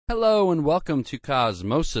Hello and welcome to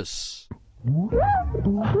Cosmosis.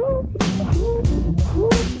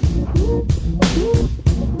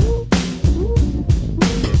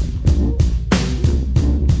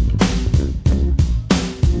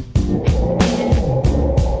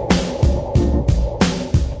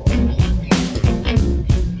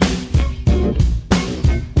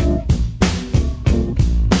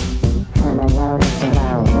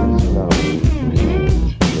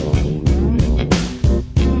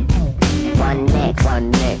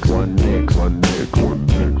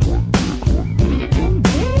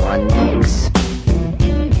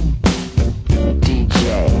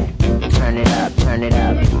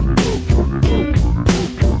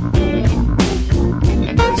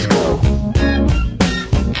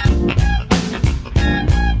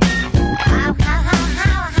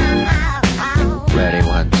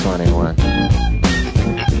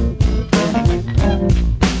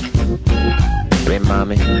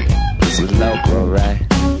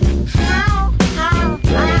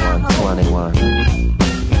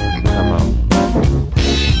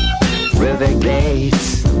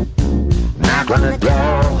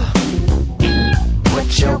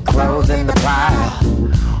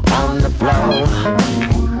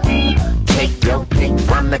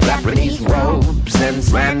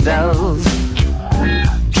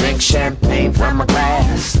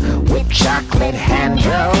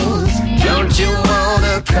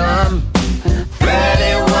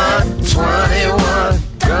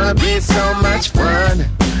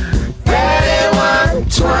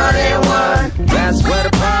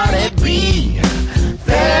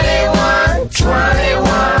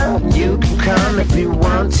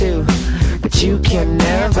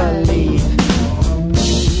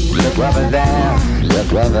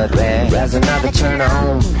 There's another turn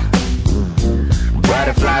on.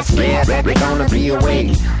 Butterfly spread, we're gonna be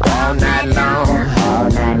awake all night long.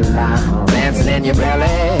 Dancing in your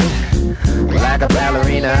belly like a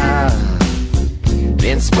ballerina.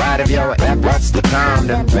 In spite of your efforts to calm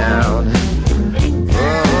them down.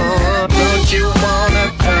 Oh, don't you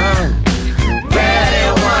wanna come?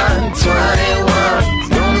 31, 21, it's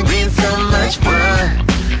gonna be so much fun.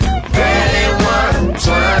 31,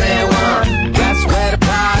 21, that's where the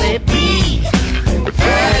party be.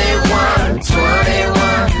 31,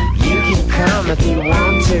 21, you can come if you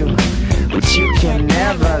want to, but you can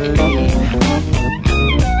never leave.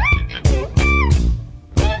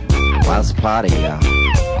 What's the party, y'all?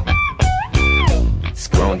 It's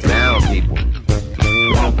going down, people.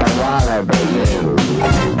 Like the water, baby.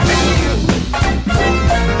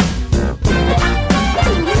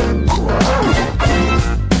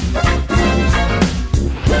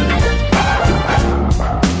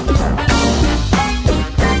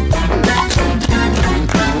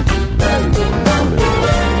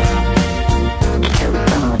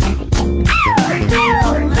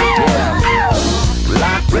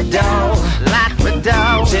 Lock the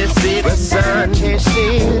door, can't see the sun, can't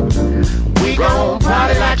see it. We gon'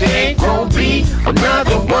 party like there ain't gon' be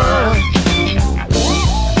another one.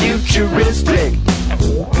 Futuristic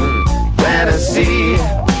fantasy.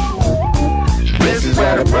 This is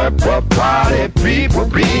where the purple party people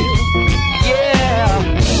be. Yeah,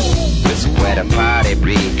 this is where the party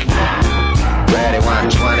be. 31,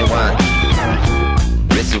 21.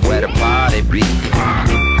 This is where the party be.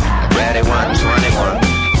 31, 21.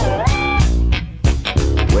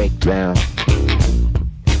 Breakdown.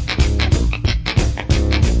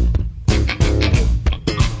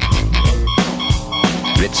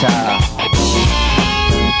 Retire.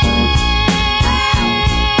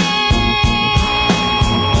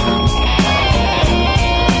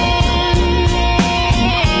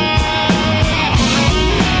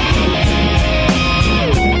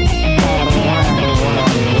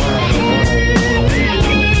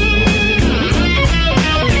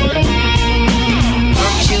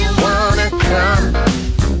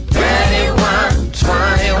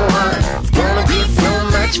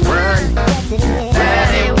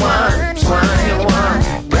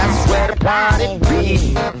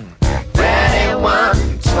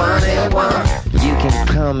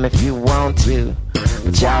 If you want to,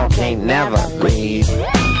 but y'all can't never leave.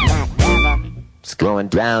 It's going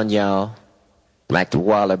down, y'all, like the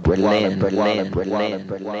wall of Berlin.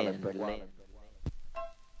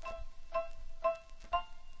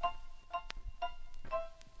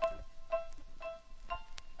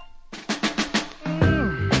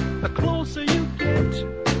 The closer you get,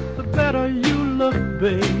 the better you look,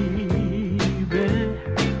 baby.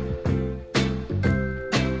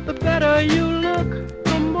 The better you look,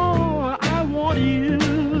 the more I want you.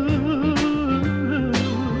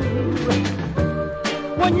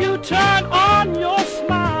 When you turn on your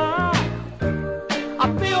smile,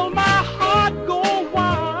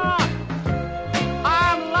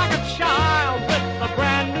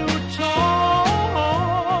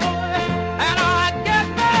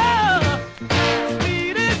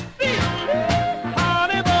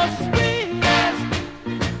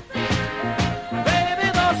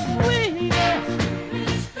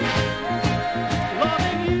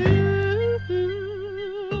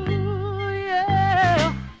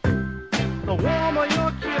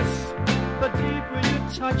 your kiss, the deeper you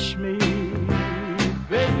touch me,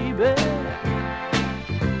 baby.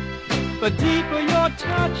 The deeper your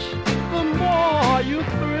touch, the more you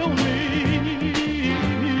thrill me.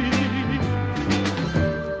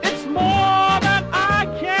 It's more than I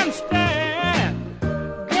can stand.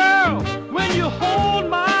 Girl, when you hold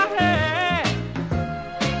my hand,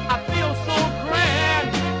 I feel so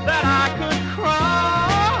grand that I could cry.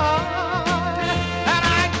 And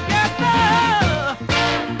I get the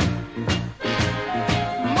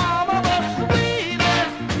mama, the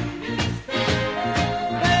sweetest,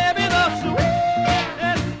 baby, the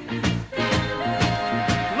sweetest,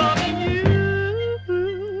 loving you.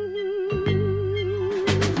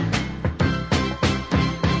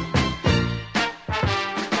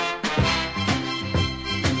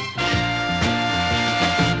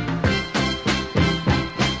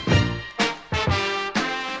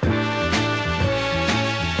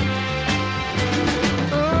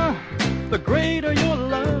 The greater your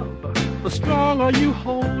love, the stronger you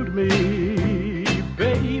hold me,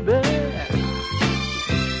 baby.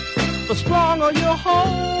 The stronger you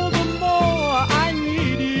hold, the more I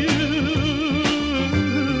need you.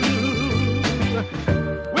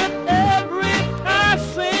 With every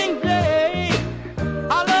passing day,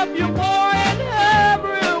 I love you more in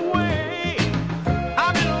every way.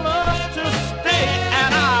 I'm in love to stay,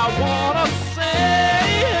 and I wanna say,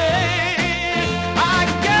 I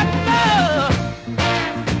get love,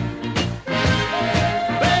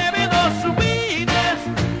 baby, the sweetest,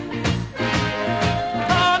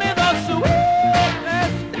 honey, the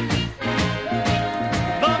sweetest,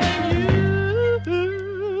 loving you. Baby,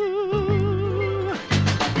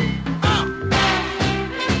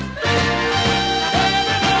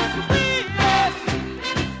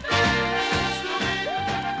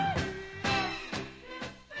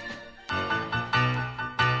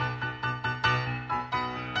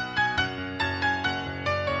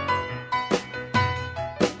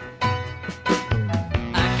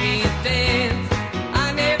 I can't dance,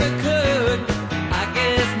 I never could. I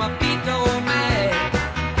guess my feet don't match.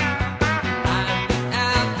 I've been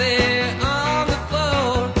out there on the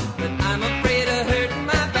floor, but I'm afraid of hurting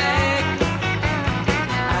my back.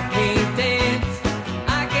 I can't dance,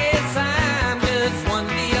 I guess I'm just one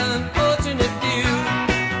of the unfortunate few.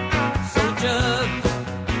 So just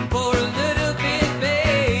for a little bit,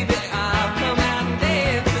 baby, I'll come out and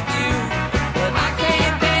dance with you. But I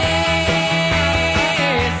can't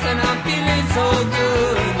dance, and I'm feeling so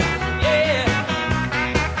good, yeah.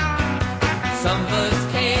 Some of us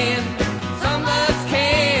can, some of us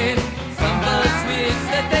can, some of us wish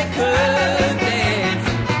that they could dance.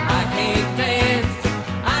 I can't dance,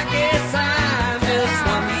 I guess I'm just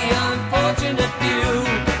one of the unfortunate few.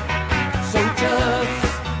 So just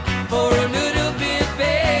for a little bit,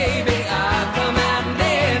 baby, I'll come out and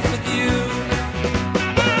dance with you.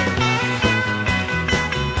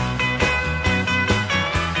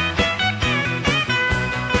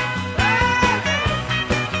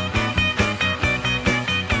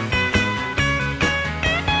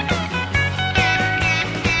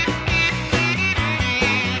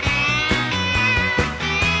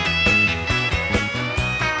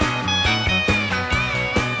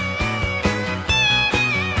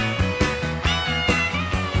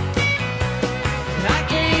 I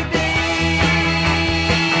can't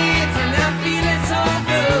dance, and I'm feeling so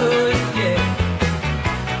good, yeah.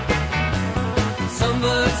 Some of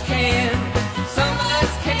us can, some of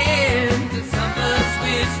us can't, and some of us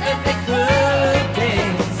wish that they could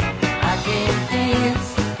dance. I can't dance,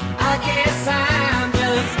 I guess I'm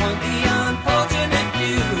just one of the unfortunate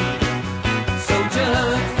few. So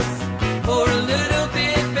just for a little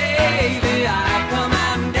bit, baby, I come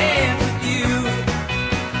out and dance with you.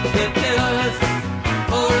 It does.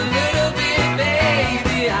 For a little bit,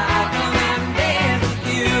 baby, I'll come out and dance with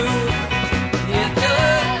you. It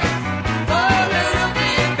does. For a little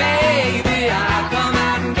bit, baby, I'll come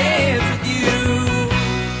out and dance with you.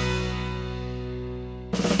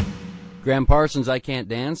 Graham Parsons, I Can't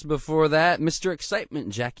Dance. Before that, Mr. Excitement,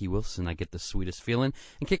 Jackie Wilson, I Get the Sweetest Feeling.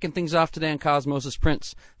 And kicking things off today on Cosmosis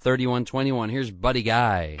Prince, 3121. Here's Buddy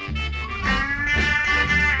Guy.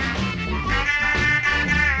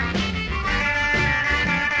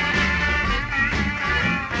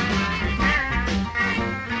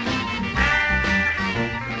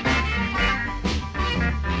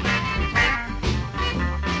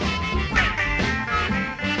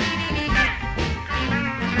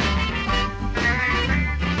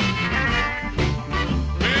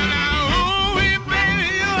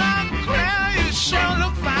 Baby, you are clear, you sure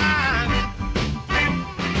look fine.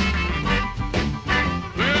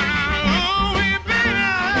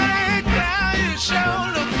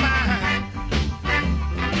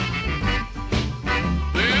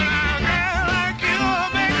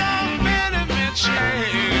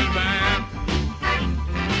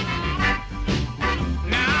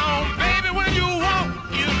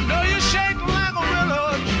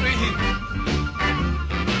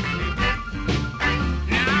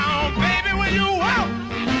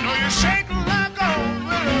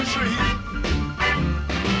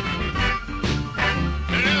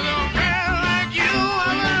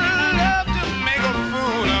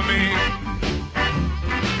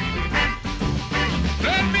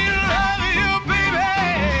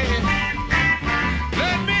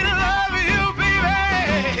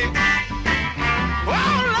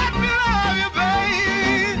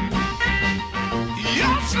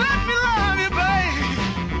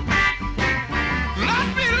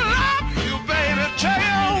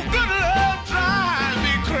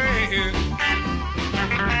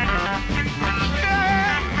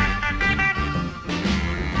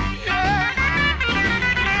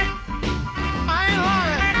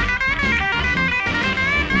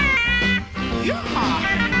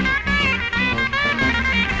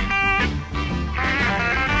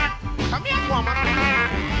 mama.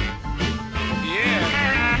 Yeah.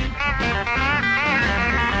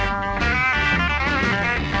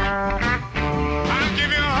 I'll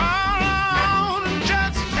give you all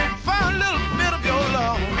just for a little bit of your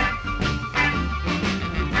love.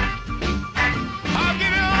 I'll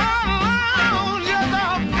give you all just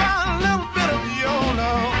for a little bit of your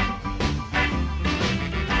love.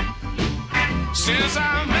 Since I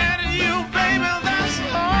met you, baby, that's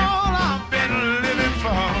all I've been living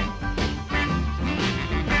for.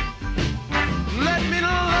 Let me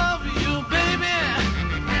love you, baby.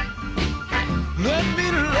 Let me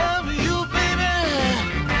love you, baby.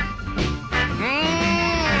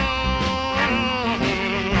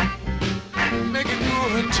 Make it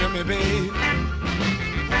good to me, baby.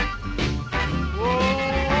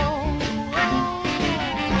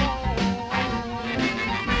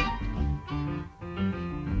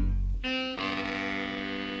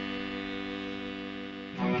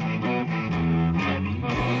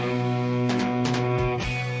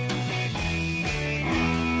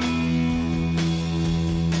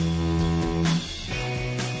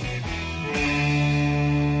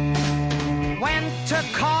 Went to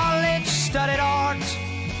college, studied art.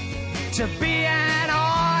 To be an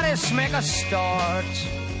artist, make a start.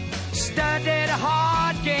 Studied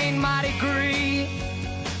hard, gained my degree.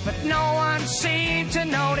 But no one seemed to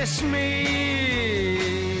notice me.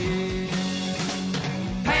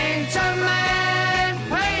 Painter man,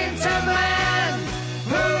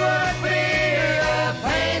 who would be a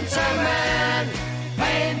painter man?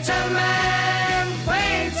 Painter man,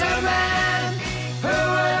 who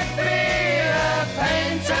would be a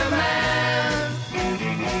painter man?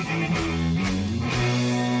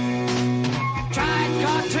 Tried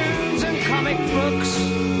cartoons and comic books,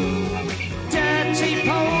 dirty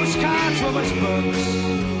postcards, women's books.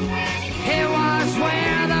 Here was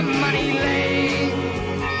where the money lay.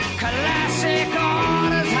 Classic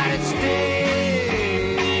orders had its day.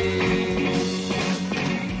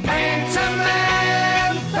 Painter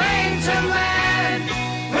man,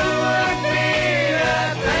 who would be a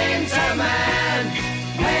painter man?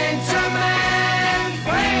 Painter man,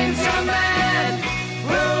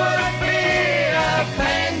 who would be a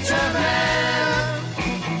painter man?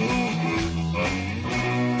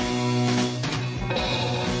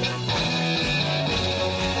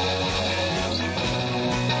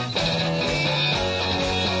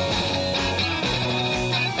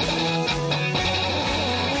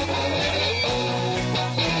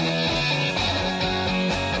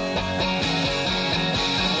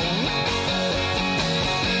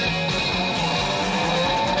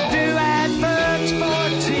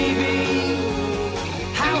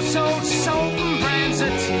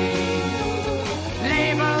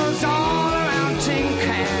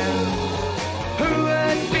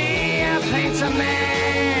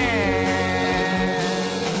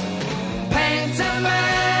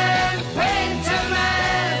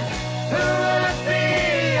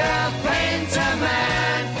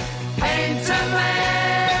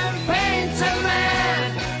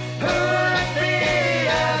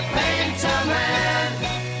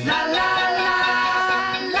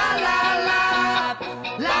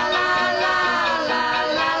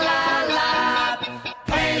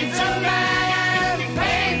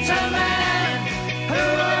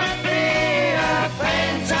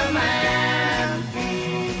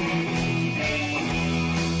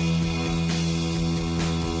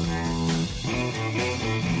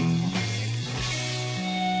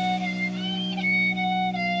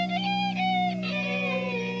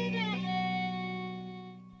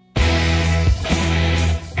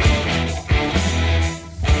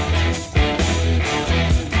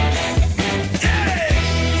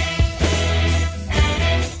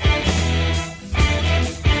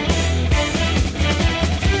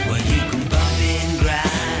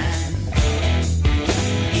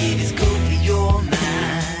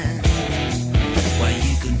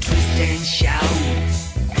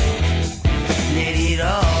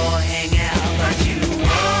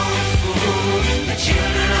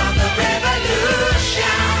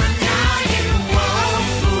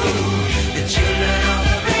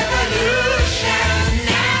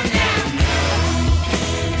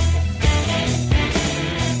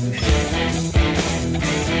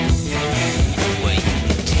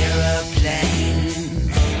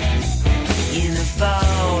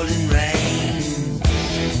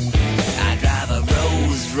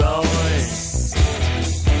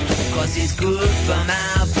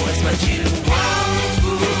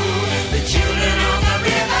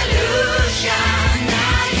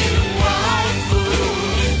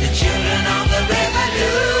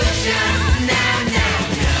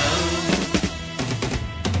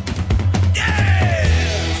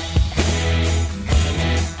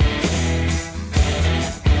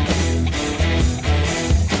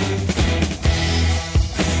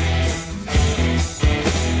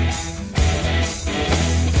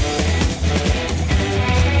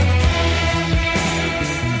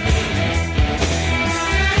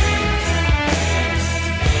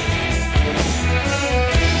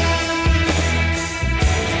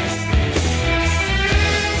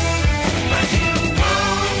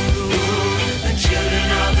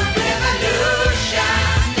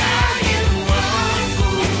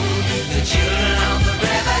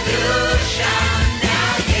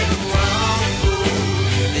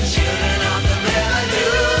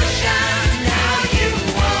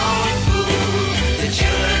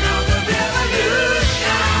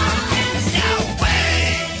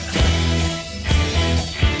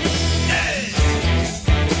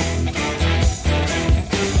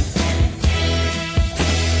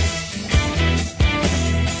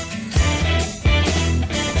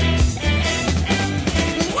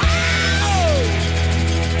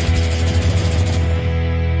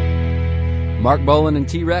 Mark Bolan and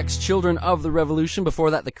T-Rex, Children of the Revolution.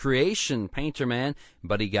 Before that, The Creation, Painter Man,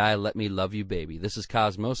 Buddy Guy, Let Me Love You Baby. This is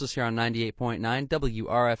Cosmosis here on 98.9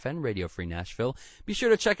 WRFN, Radio Free Nashville. Be sure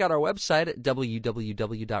to check out our website at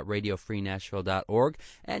www.radiofreenashville.org,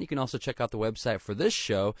 and you can also check out the website for this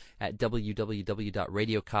show at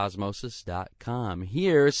www.radiocosmosis.com.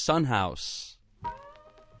 Here's Sunhouse.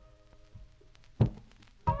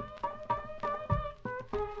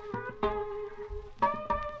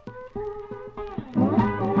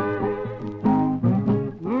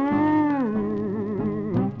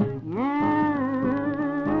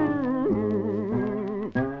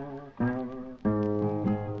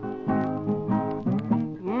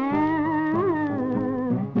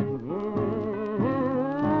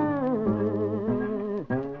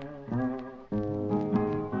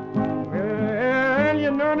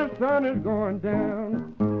 The sun is going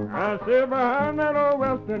down. I sit behind that old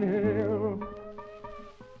western hill.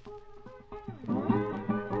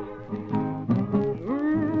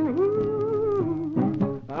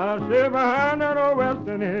 Ooh, I sit behind that old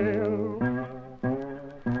western hill.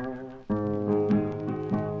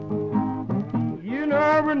 You know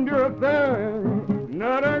I wouldn't do a thing,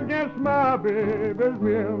 not against my baby's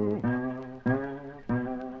will.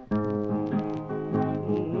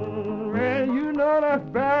 That's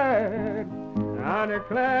bad. I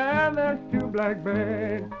declare that's too black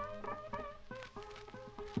bad.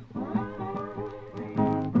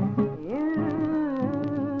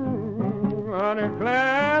 I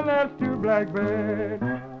declare that's too black bad.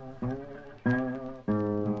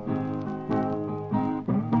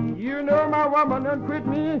 You know my woman done quit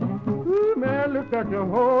me. Ooh, man, look like the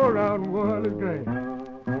whole round world is gray.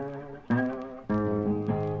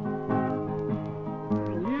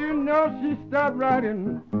 She stopped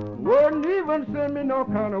writing, wouldn't even send me no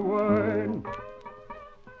kind of word.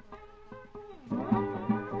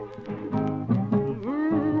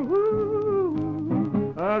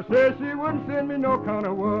 Ooh, I said she wouldn't send me no kind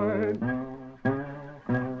of word.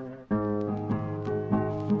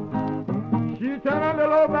 She turned a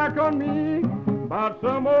little back on me about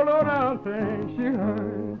some old low-down thing she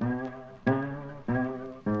heard.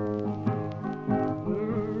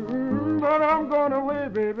 But I'm going away,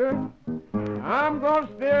 baby. I'm going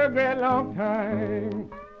to stay a great long time.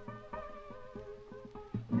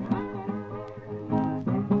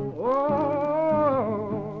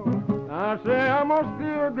 Oh, I say I'm going to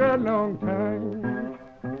stay a great long time.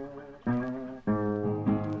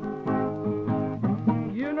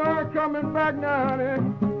 You know I'm coming back now, honey.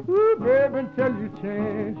 Ooh, baby, until you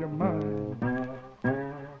change your mind.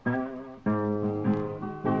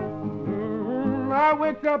 I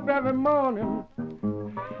wake up every morning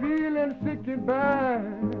feeling sick and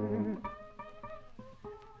bad.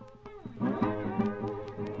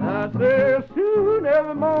 I say soon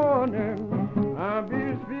every morning I'll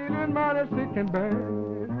be feeling mighty sick and bad.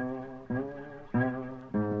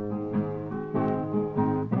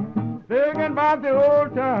 Thinking about the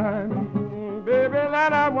old time, baby,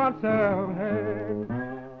 that I once have had.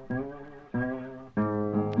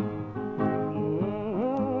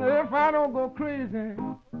 If I don't go crazy,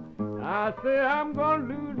 I say I'm gonna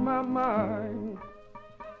lose my mind.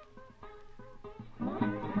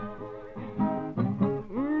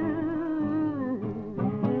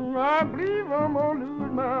 I believe I'm gonna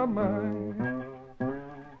lose my mind.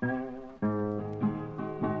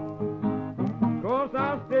 'Cause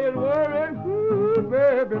I stay worried, ooh,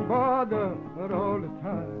 baby, bothered all the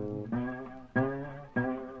time.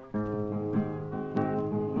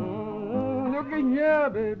 Look at here,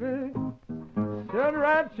 baby, sit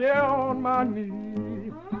right here on my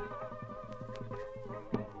knee.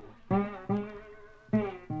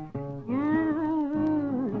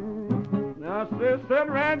 Now sit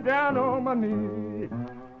right down on my knee.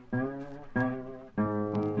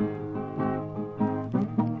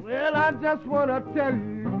 Well, I just want to tell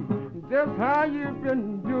you just how you've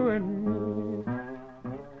been doing me.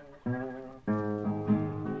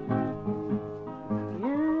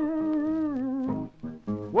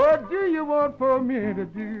 What do you want for me to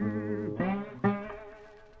do?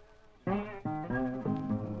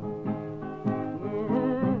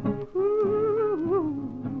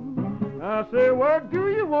 I say, what do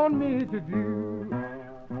you want me to do?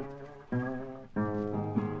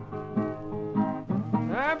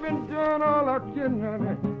 I've been doing all I can,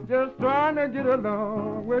 honey, just trying to get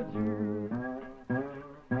along with you.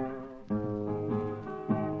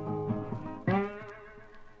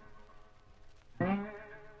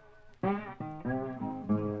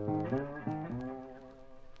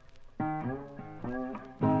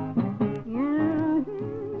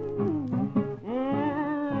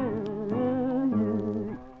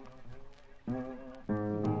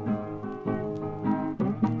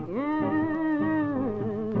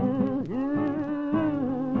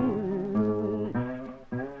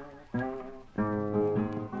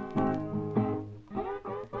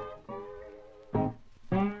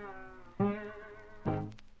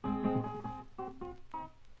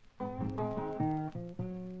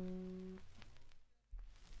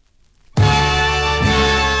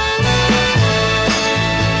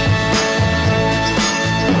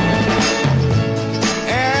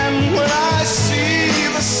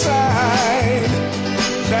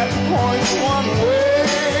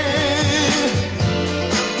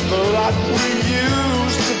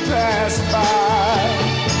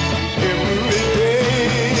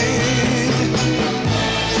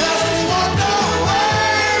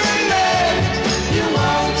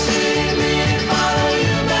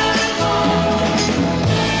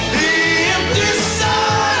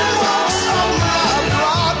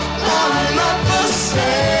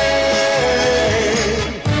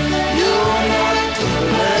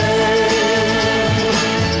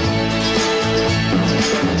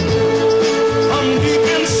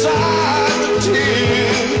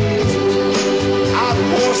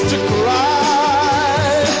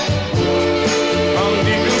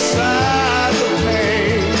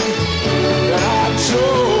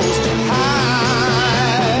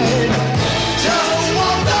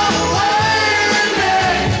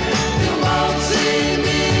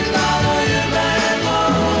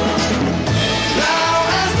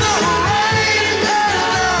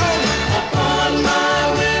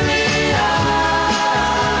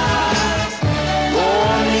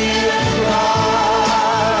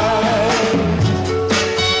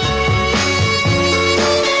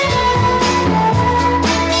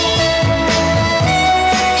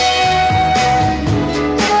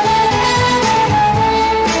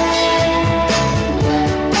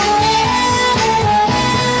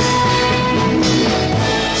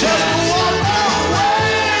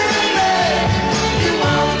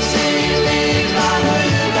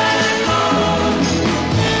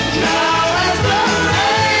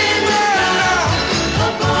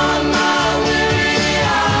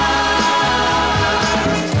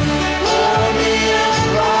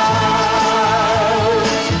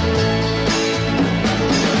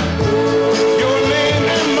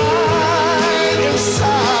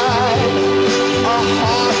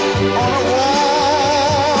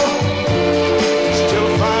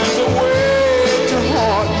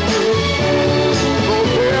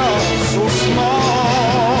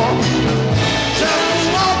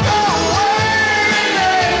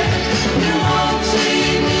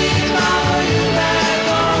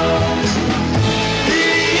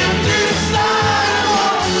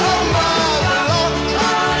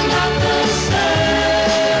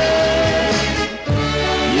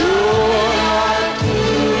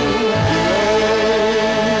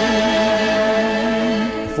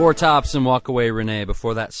 Four Tops and Walk Away Renee.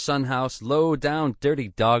 Before that, Sunhouse, Low Down Dirty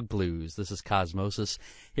Dog Blues. This is Cosmosis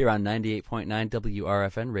here on 98.9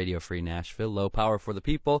 WRFN, Radio Free Nashville. Low power for the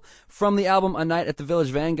people. From the album A Night at the Village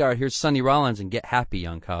Vanguard, here's Sonny Rollins and Get Happy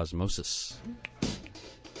on Cosmosis.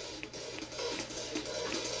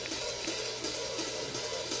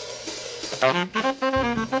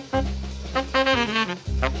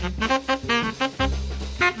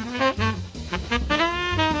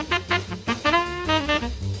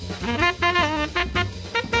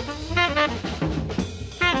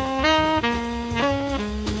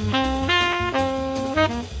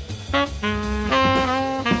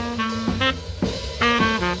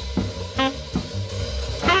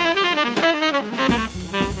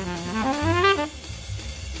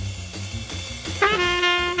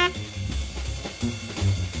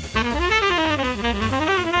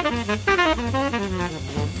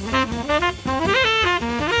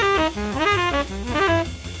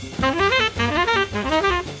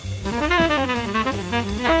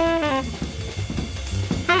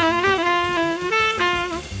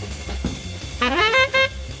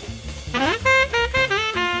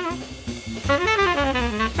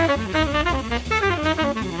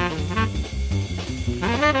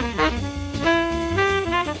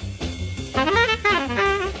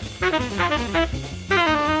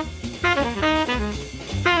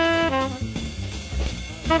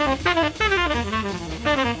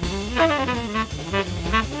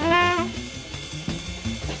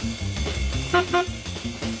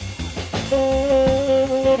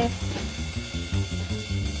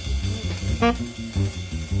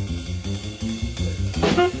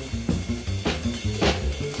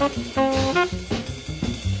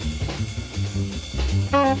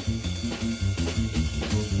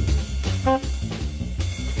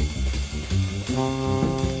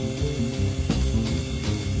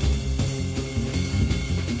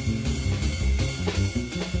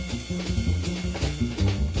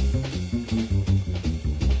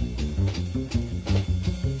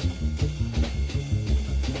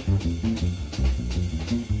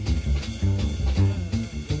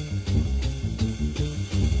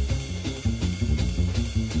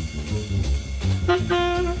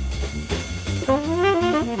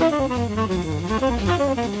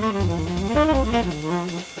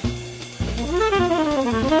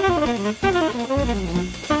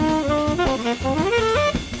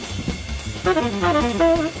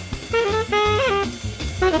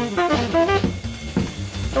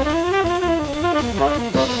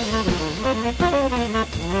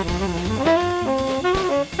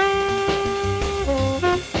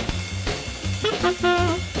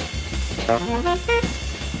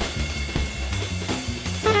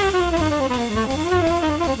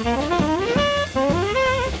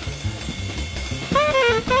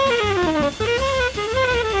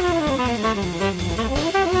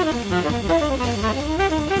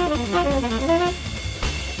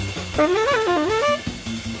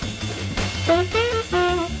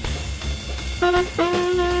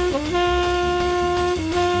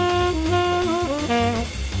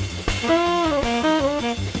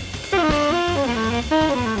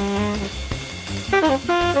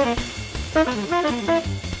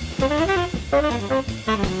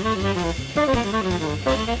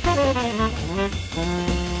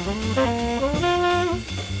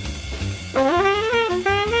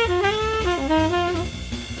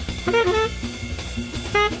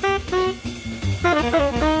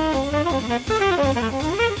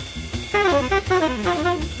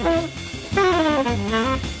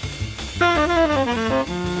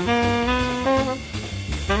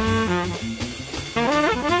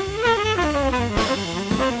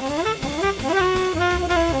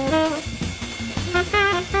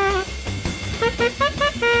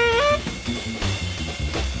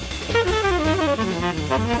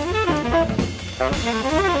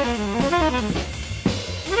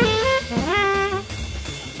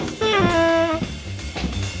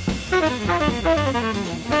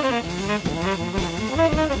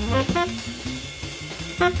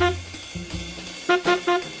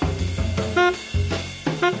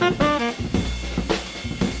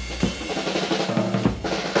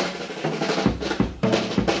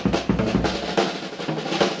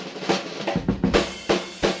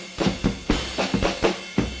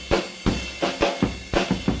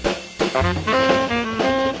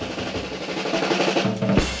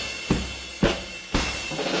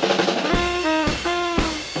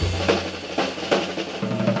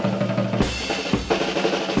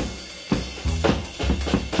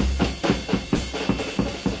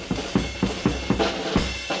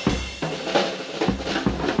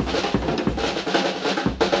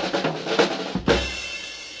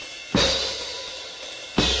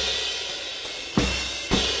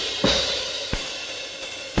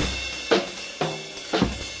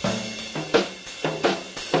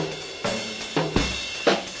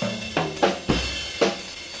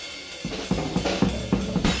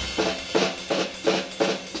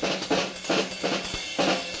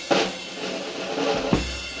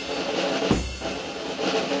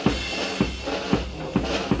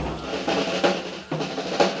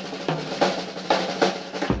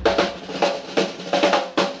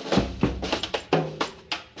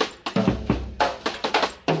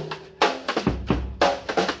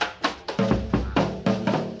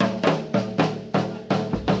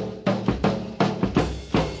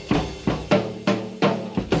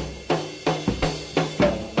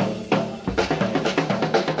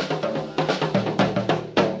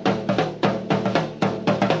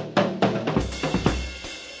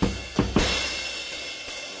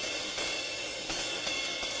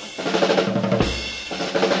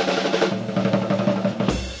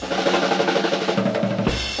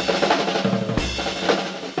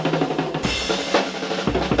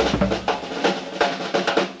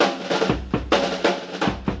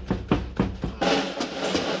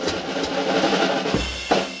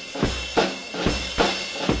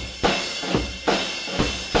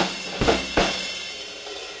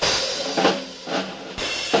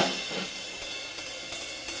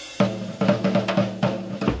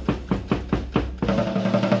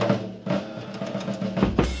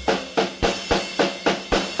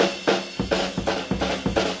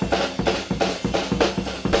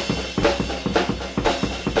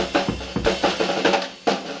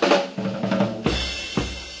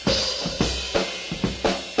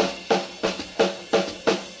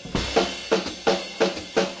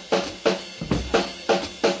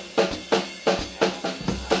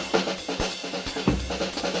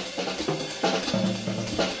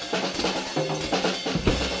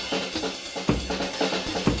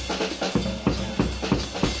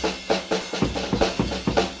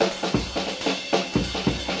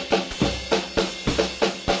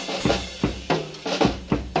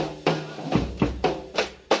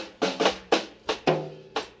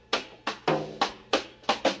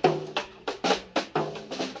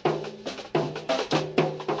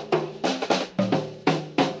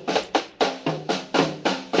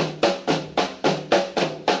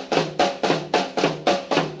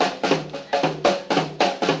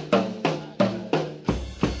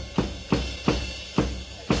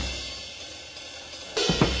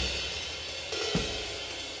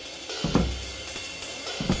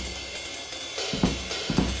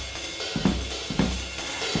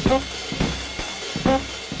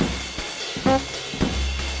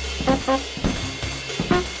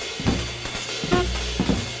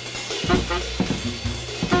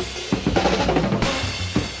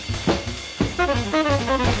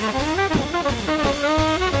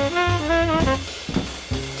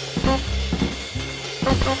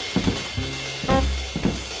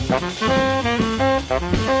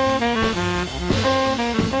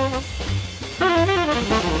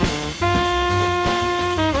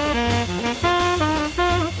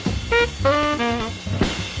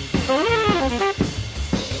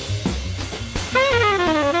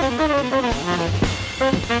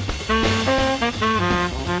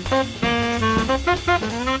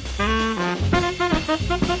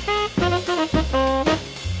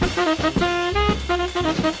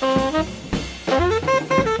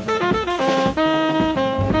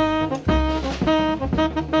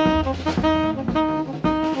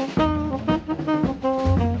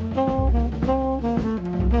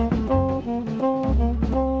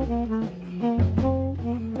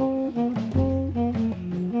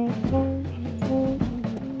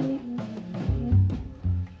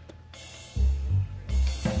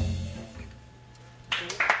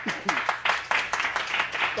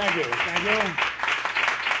 Thank you. Thank you.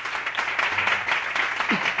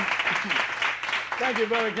 Thank you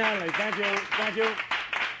very kindly. Thank you. Thank you.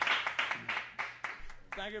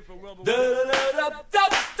 Thank you for Wilbur.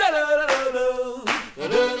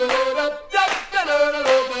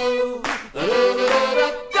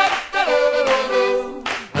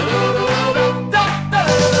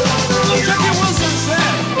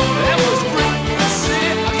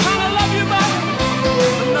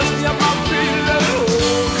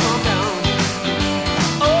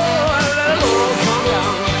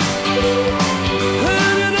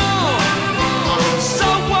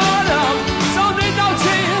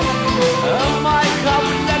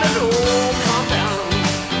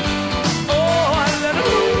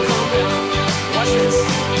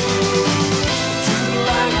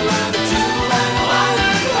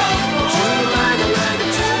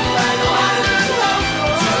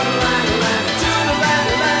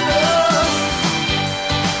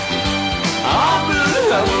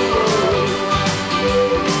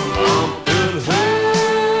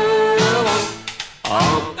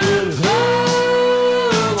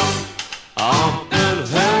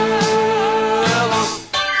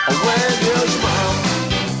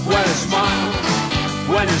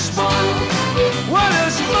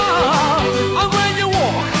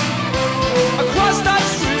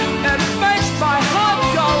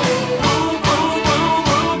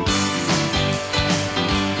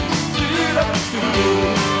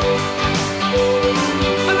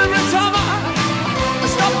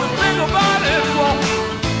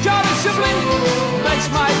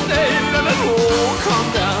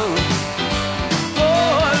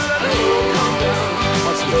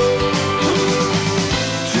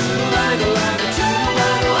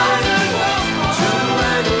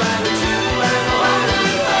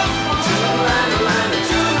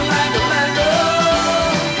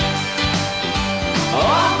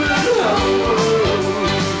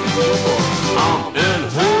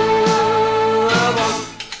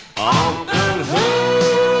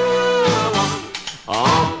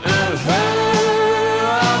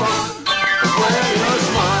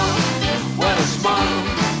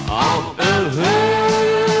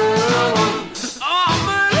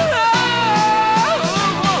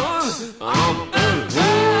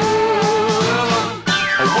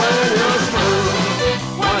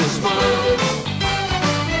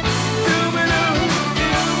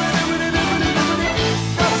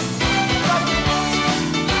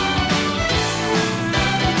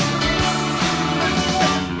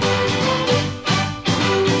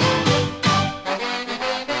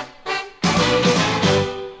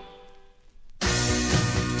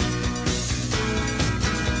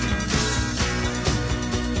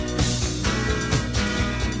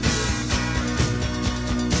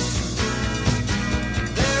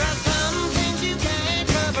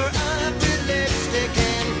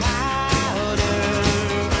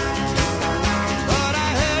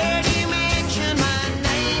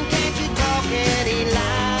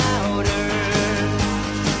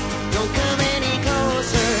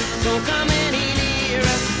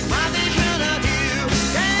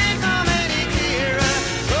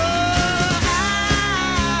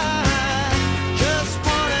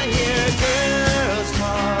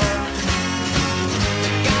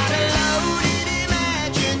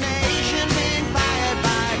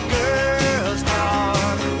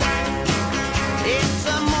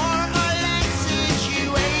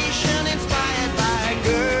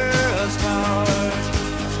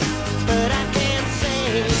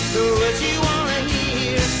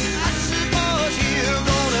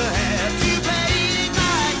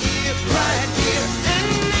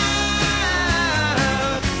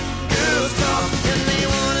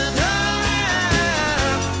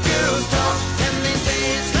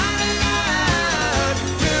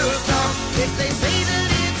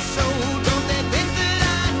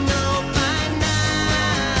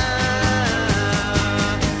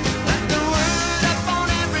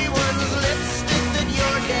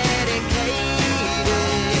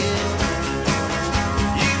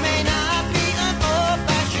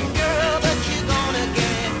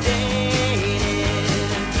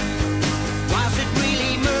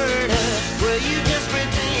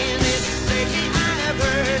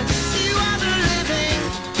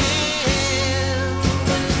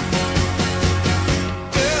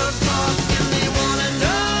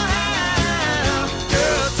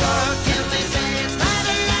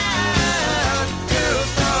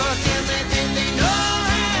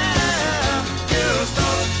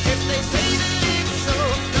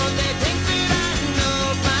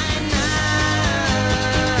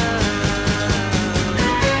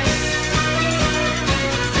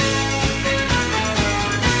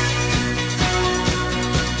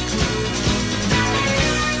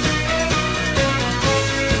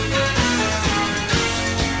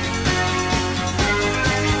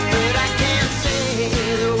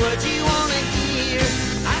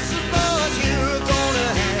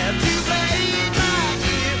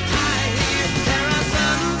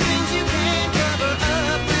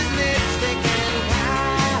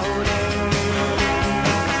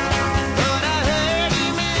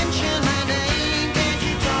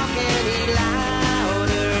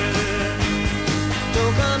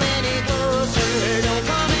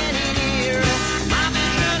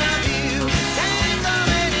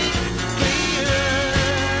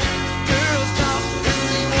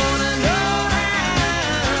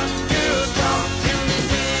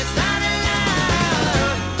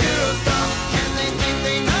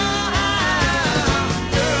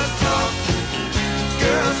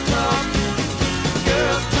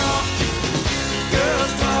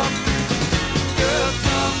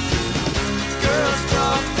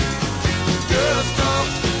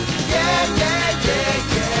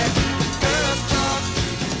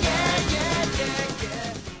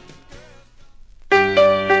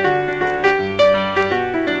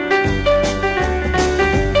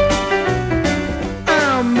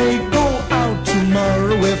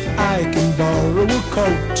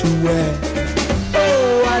 coat to wear.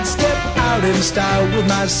 Oh, I'd step out in style with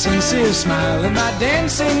my sincere smile and my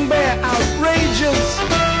dancing bear. Outrageous,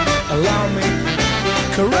 allow me,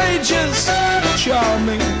 courageous,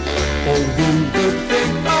 charming. Oh, who would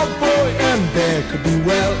think a boy and bear could be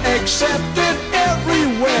well accepted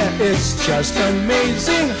everywhere? It's just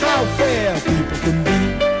amazing how fair people can be.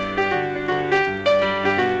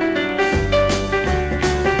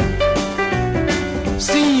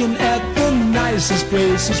 Seeing at the nicest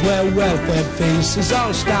places where well-fed faces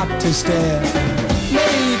all stop to stare,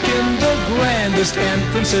 making the grandest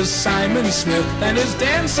entrances, Simon Smith and his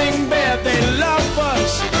dancing bear. They love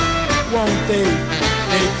us, won't they?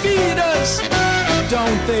 They feed us,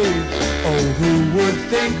 don't they? Oh, who would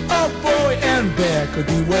think a boy and bear could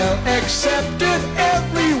be well accepted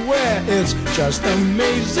everywhere? It's just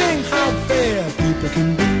amazing how fair people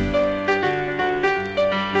can be.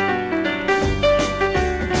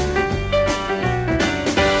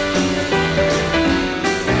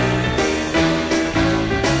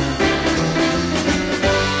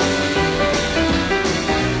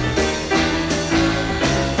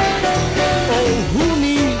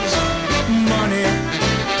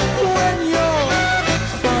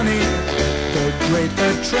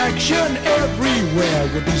 Attraction everywhere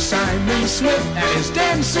would be Simon Smith and his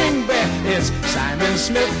dancing bear. It's Simon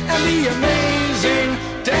Smith and the amazing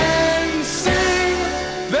dancing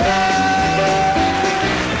bear.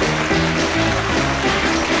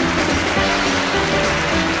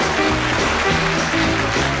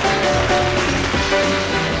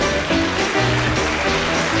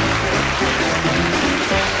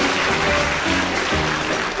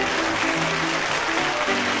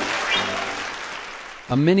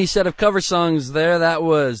 A mini set of cover songs there. That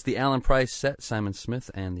was the Alan Price set, Simon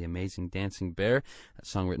Smith and the Amazing Dancing Bear. That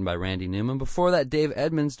song written by Randy Newman. Before that, Dave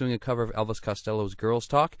Edmunds doing a cover of Elvis Costello's Girls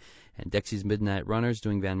Talk, and Dexy's Midnight Runners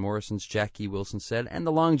doing Van Morrison's Jackie Wilson Said, and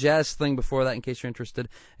the Long Jazz Thing before that, in case you're interested.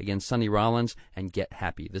 Again, Sonny Rollins and Get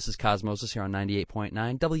Happy. This is Cosmosis here on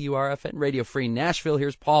 98.9 WRFN Radio Free Nashville.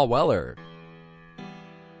 Here's Paul Weller.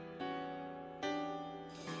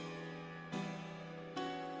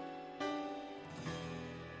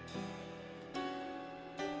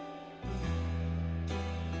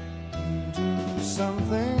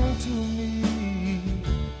 Something to me,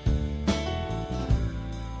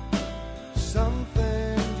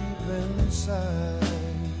 something deep inside,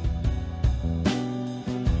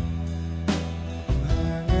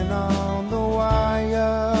 hanging on the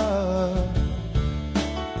wire,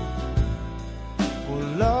 for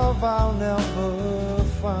love I'll never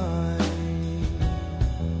find.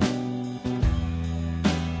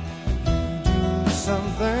 Do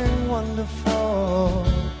something wonderful,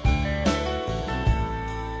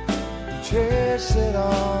 chase it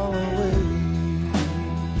all away,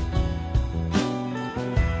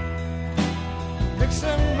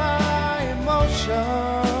 mixing my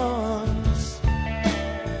emotions,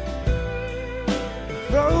 it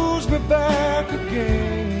throws me back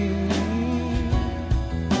again,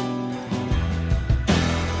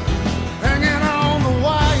 hanging on the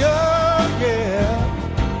wire, yeah,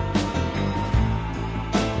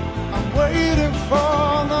 I'm waiting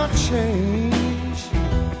for the change.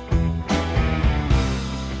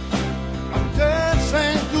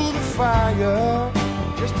 Fire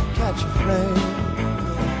just to catch a flame,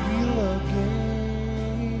 feel again.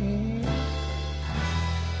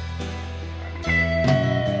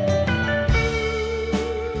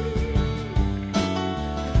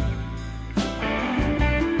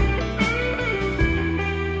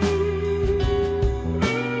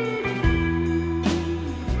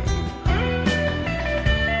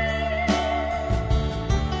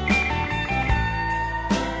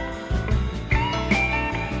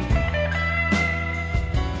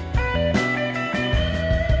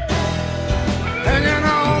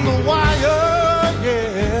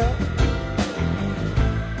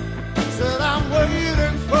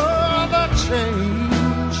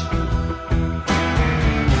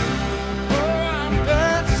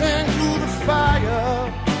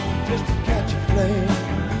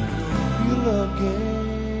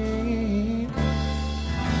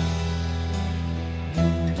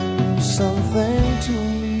 Something to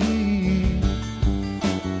me,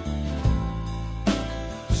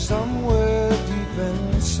 somewhere deep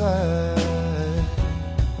inside,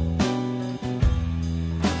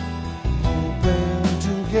 hoping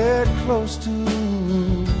to get close to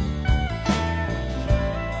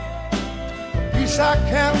a peace I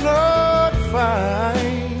cannot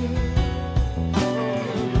find.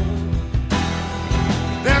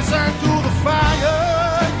 Dancing through the fire,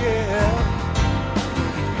 yeah,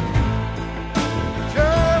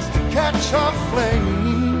 just to catch a flame.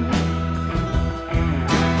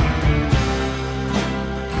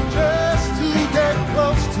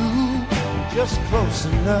 just close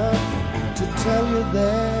enough to tell you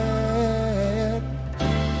that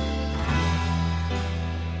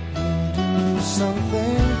you do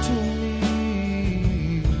something to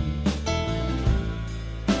me,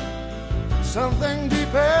 something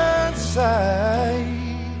deep inside.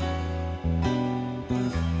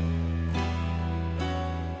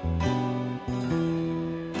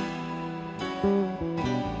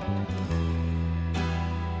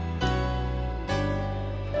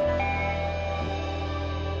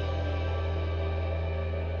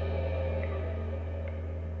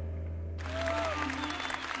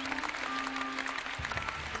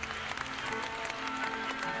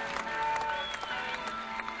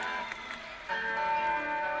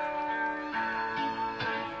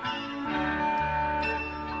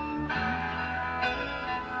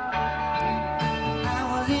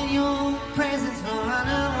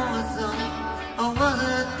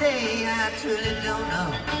 Truly don't know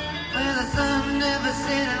where the sun never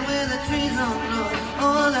set and where the trees don't know.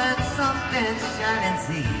 Oh, that soft and shining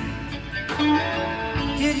sea.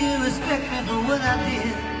 Did you respect me for what I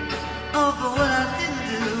did, or for what I didn't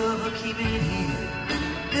do, or for keeping it here?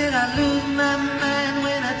 Did I lose my mind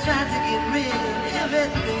when I tried to get rid of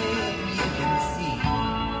everything you can see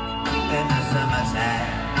in the summertime?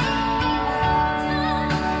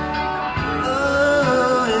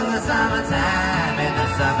 Oh, in the summertime, in the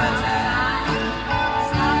summertime.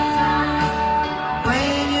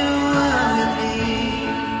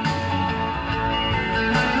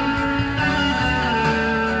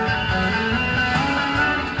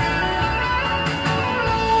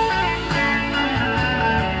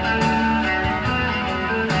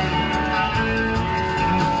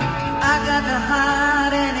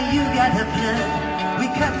 We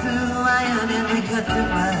cut through iron and we cut through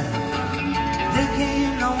mud. There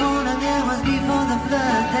came no warning, there was before the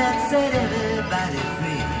flood that set everybody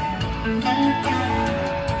free.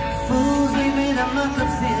 Fools, we made a muck of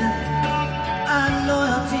sin. Our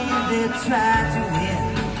loyalty they tried to win.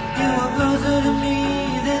 You were closer to me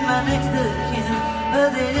than my next of kin, but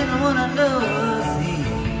they didn't want to know or see.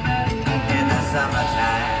 In the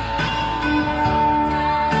summertime.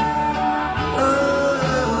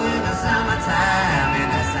 Summertime, in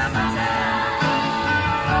the summertime,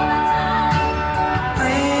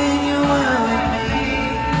 when you were with me.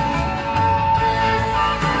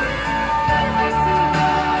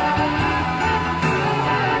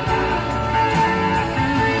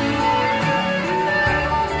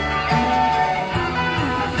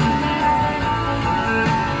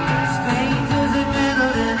 Strangers had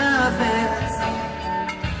meddled in our affairs.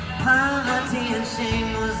 Poverty and shame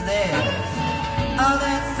was theirs. All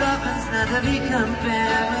that suffering's not to be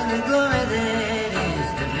compared with the glory that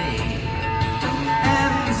used to be.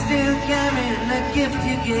 And still carrying the gift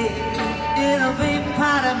you gave. It'll be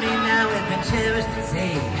part of me now, it's been cherished and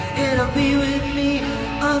saved. It'll be with me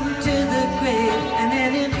unto the grave and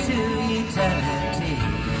then into eternity.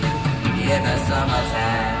 In the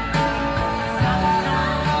summertime.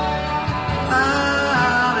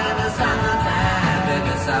 Oh, in the summertime, in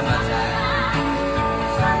the summertime.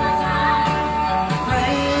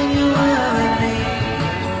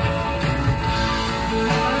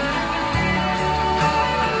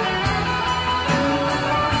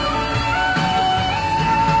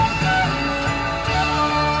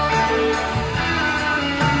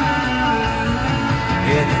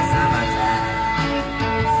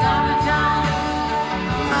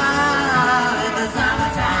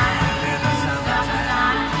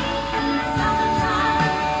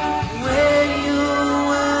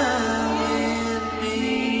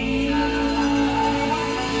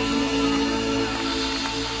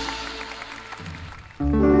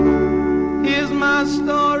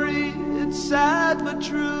 Story, it's sad but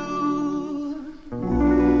true.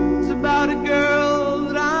 It's about a girl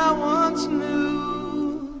that I once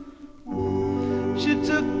knew. She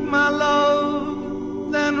took my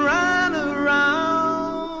love, then ran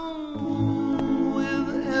around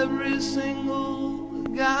with every single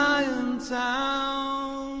guy in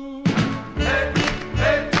town. Hey,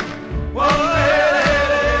 hey, whoa, hey.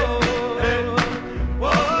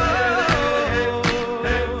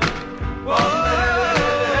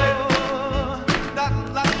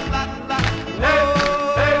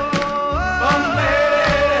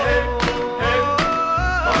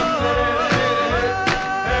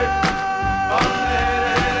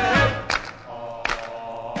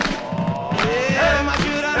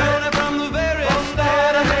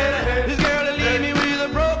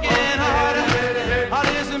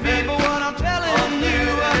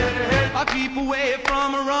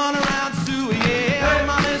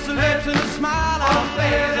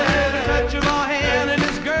 Touch of our hand and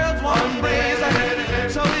this girl's one brace.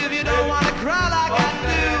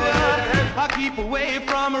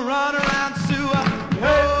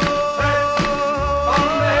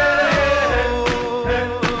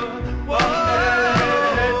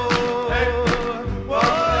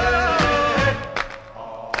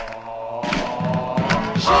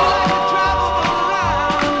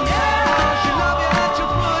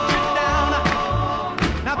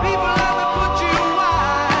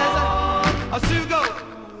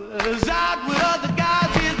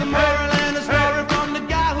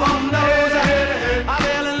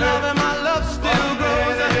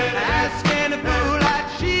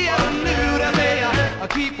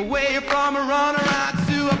 a runaround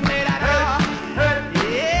Sue. I played out hard.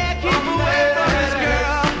 Yeah, keep away from this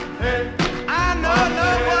girl. I know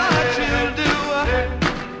what you'll do.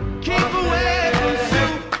 Keep away from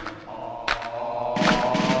Sue.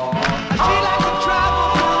 She likes to travel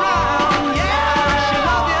around. Yeah, she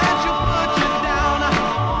loves you and she'll put you down.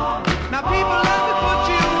 Now people love to put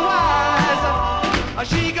you wise.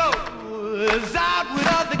 She goes out with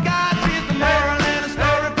other guys. Here's the moral and a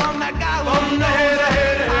story from that guy who knows.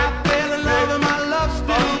 I fell in love and my love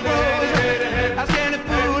still grows. Ask any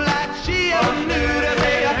fool like she ever knew to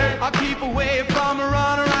say, I'll keep away from a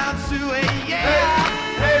runaround Sue. Yeah,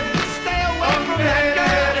 stay away from that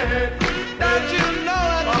girl. Don't you know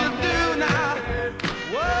what you do now?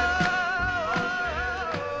 Whoa.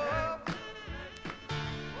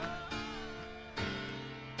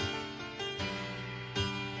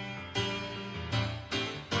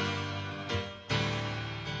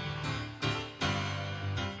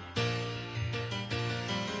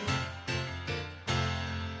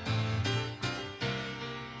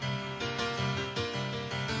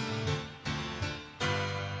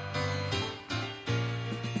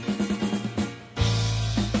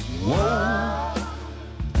 Whoa,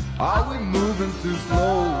 are we moving too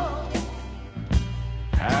slow?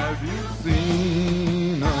 Have you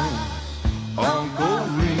seen us, Uncle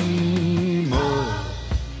Remus?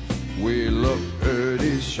 We look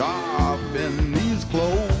pretty sharp in these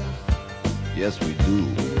clothes. Yes, we do,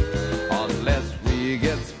 unless we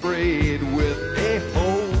get sprayed with a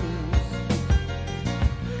hose.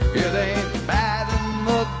 It ain't bad in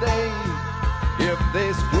the day if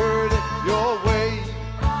they squirt it your way.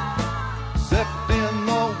 Except in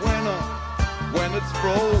the winter when it's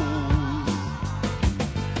froze.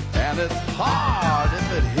 And it's hard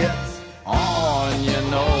if it hits on your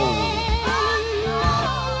nose.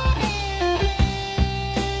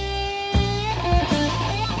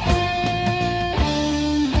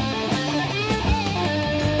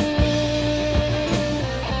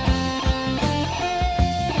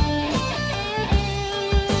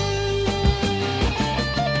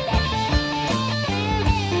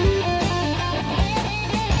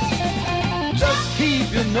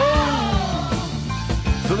 Keep your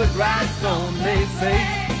nose to the grindstone, they say.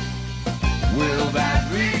 Will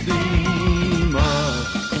that redeem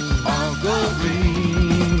us, Uncle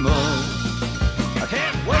Remus? I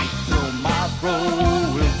can't wait till my fro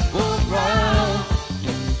is full grown.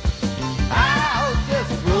 I'll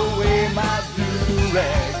just throw away my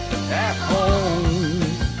do-rag at home.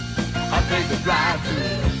 I'll take the drive to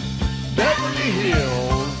Beverly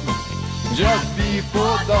Hills just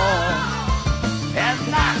before dawn. And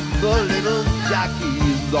knock the little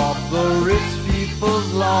jockeys off the rich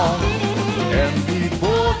people's lawn. And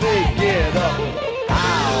before they get up,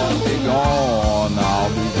 I'll be gone, I'll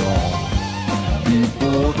be gone.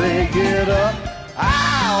 Before they get up,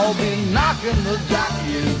 I'll be knocking the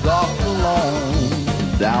jockeys off the lawn.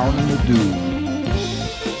 Down in the dew.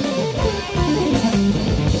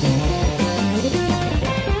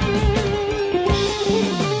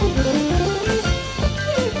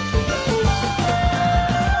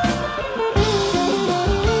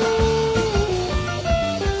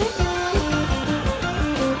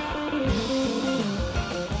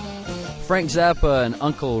 Frank Zappa and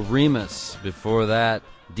Uncle Remus. Before that,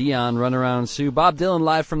 Dion, Runaround Sue. Bob Dylan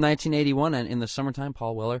live from 1981, and in the summertime,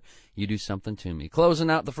 Paul Weller, You Do Something to Me. Closing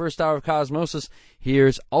out the first hour of Cosmosis,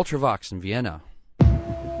 here's Ultravox in Vienna. We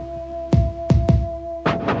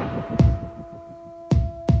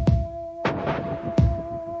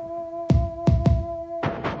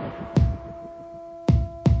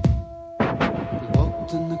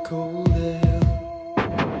walked in the cold air.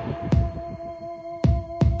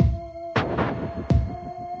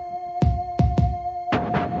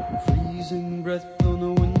 Freezing breath on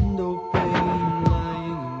the window pane,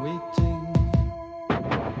 lying and waiting.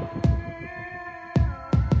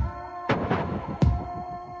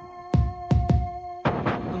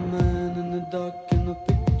 A man in the dark in a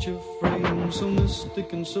picture frame, so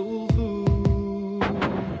mystic and soulful.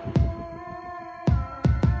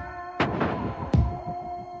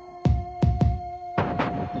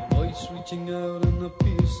 A voice reaching out in a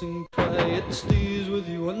piercing cry, it stays with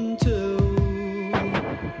you until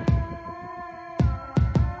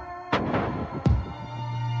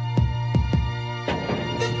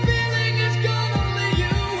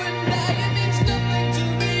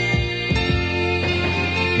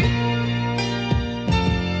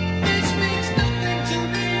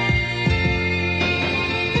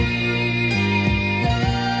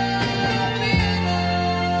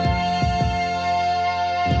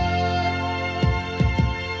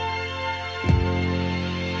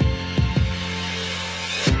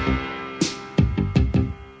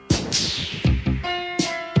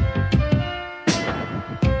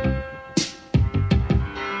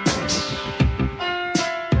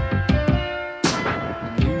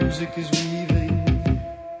music is weaving.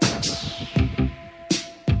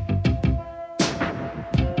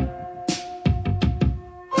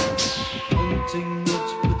 Hunting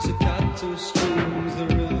notes, pizzicato strings, the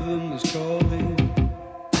rhythm is calling.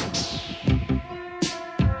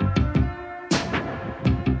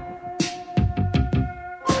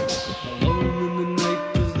 Alone in the night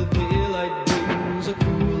as the daylight brings a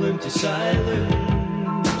cool empty silence.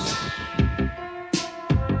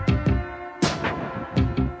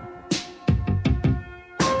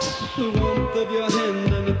 The warmth of your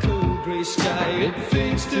hand and the cold gray sky, it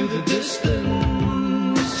fades to the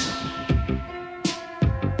distance.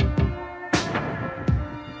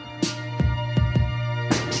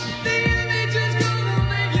 The image is gone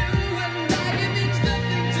only you and I, it means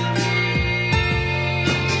nothing to me.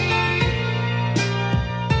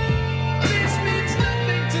 This means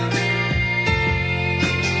nothing to me.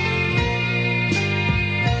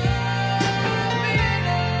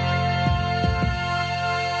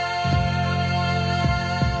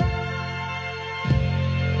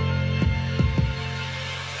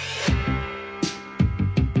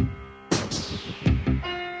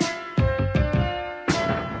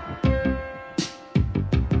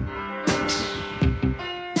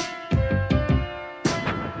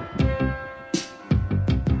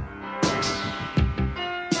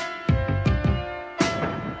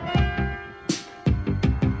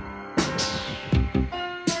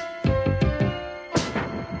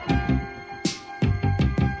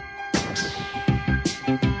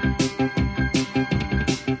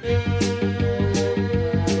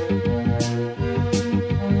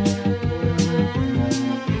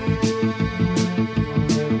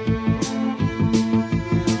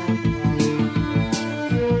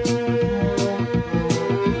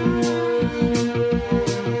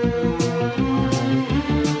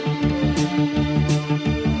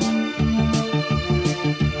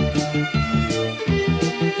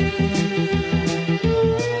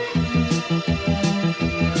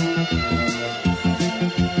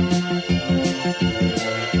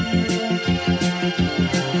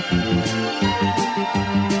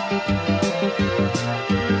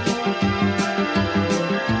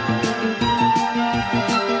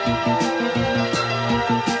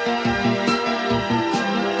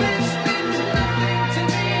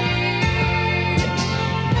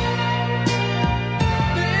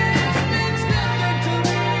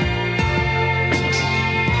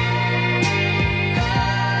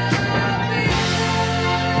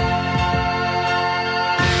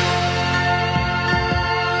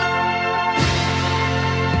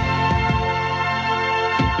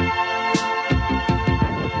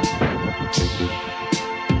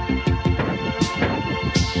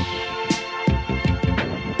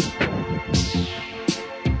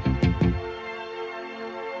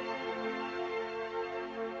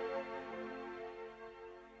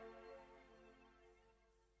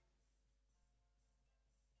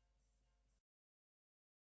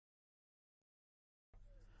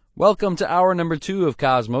 Welcome to hour number 2 of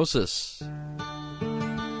Cosmosis.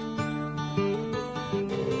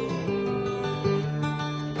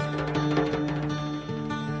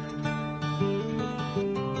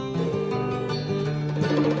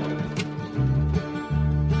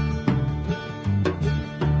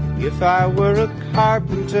 If I were a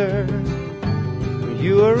carpenter, and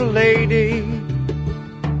you were a lady,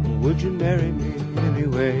 would you marry me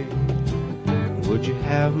anyway? Would you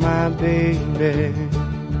have my baby?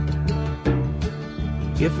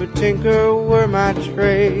 If a tinker were my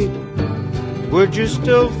trade, would you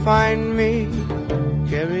still find me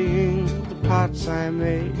carrying the pots I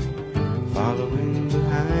made, following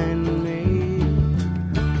behind me?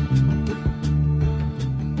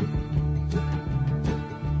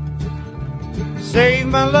 Save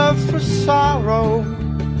my love for sorrow,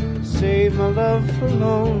 save my love for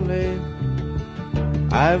lonely.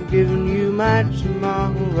 I've given you my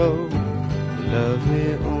tomorrow, love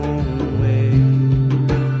me only.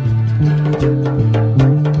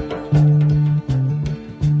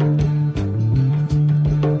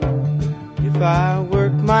 If I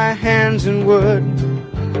worked my hands in wood,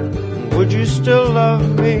 would you still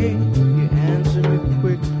love me? You answer me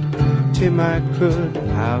quick, Tim, I could.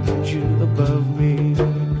 How could you above me?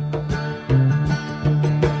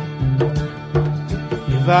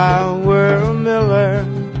 If I were a miller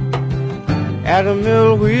at a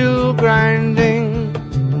mill wheel grinding,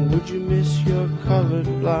 would you miss your colored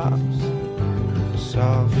blocks,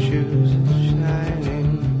 soft shoes shining?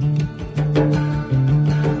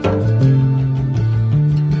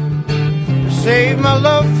 Save my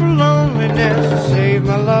love for loneliness, save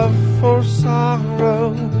my love for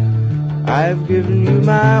sorrow. I've given you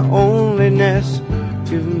my onlyness,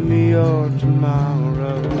 given me your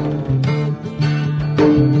tomorrow.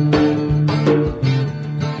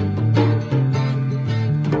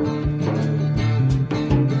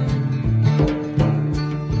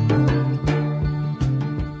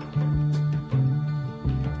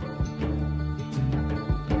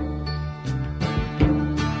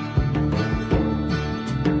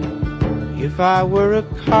 If I were a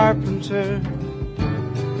carpenter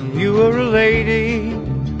and you were a lady,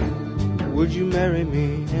 would you marry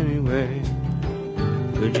me anyway?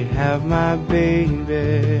 Could you have my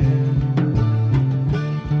baby?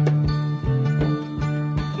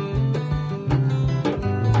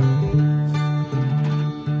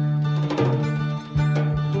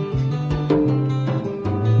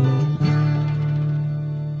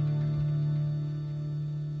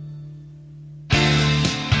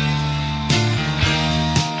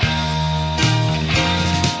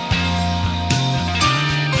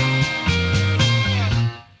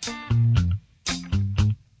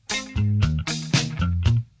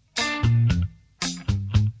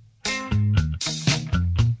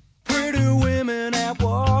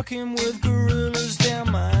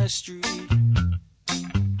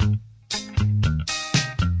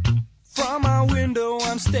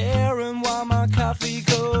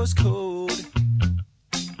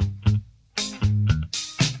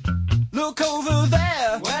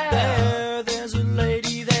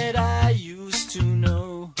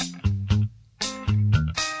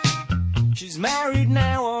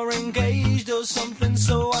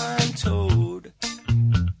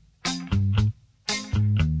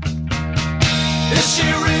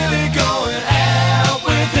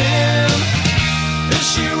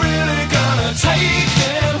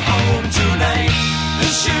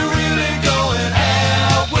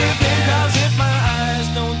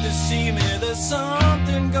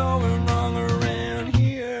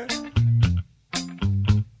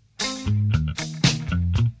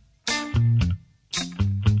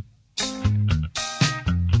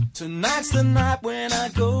 Tonight's the night when I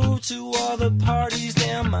go to all the parties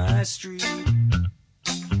down my street.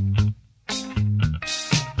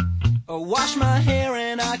 I wash my hair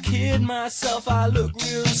and I kid myself, I look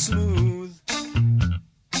real smooth.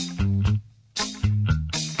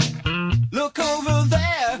 Look over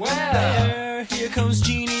there, there, here comes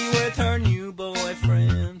Jeannie with her new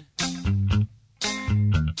boyfriend.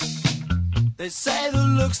 They say the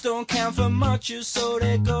looks don't count for much, so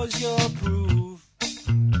there goes your proof.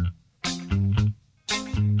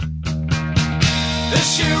 Is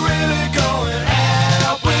she really going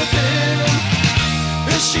out with him?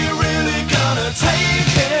 Is she really gonna take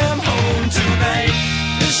him home tonight?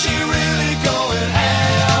 Is she really going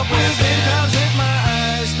out with him? 'Cause if my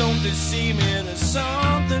eyes don't deceive me, there's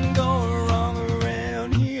something going wrong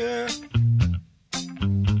around here.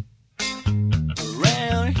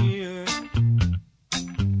 Around here.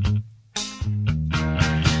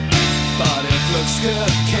 But if looks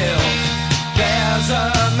could kill, there's a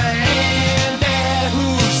man there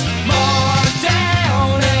who's more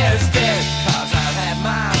down as dead. 'Cause I've had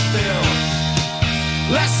my fill.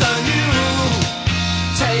 Less than you.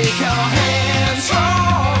 Take your hands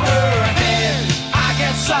from her head. I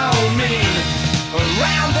get so mean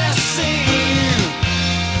around this scene.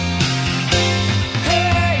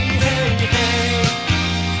 Hey, hey, hey.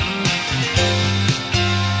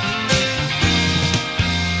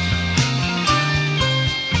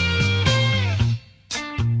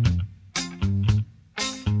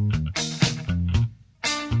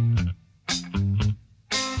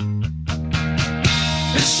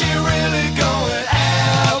 Is she really going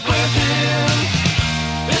out with him?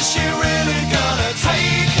 Is she really gonna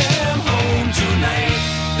take him home tonight?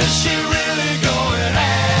 Is she really going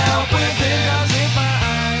out with him? 'Cause if my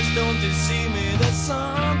eyes don't deceive me, there's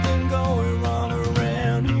something going wrong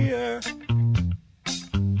around here.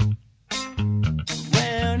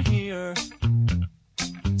 Around here.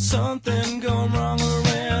 Something going wrong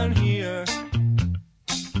around here.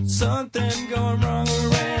 Something going wrong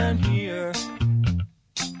around here.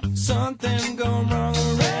 Something going wrong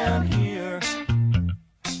around here.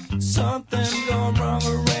 Something going wrong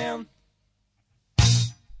around.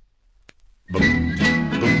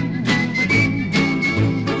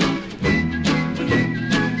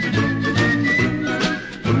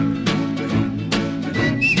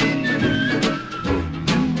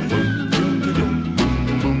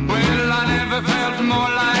 Well, I never felt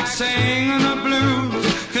more like singing the blues,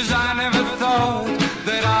 'cause I never thought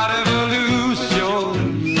that I'd ever lose your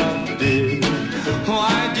love, dear.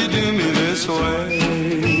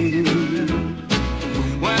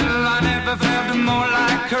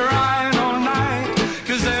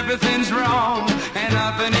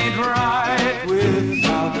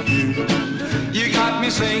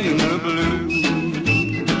 singing the blues.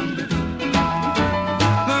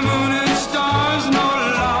 The moon and stars no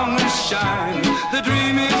longer shine. The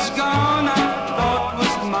dream is gone, I thought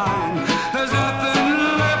was mine. There's nothing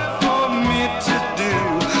left for me to do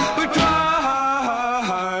but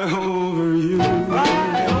cry over you.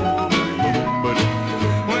 But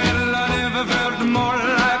well, I never felt more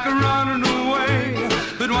like running away.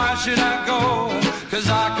 But why should I go? 'Cause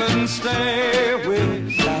I couldn't stay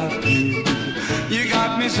without you. You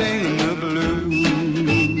got me singing the blues.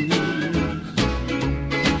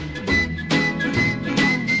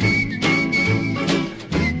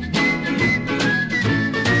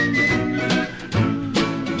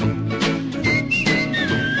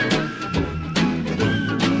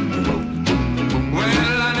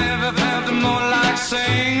 Well, I never felt more like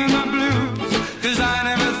singing the blues. 'Cause I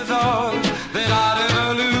never thought that I'd ever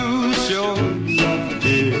lose your love,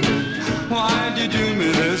 dear. Why'd you do me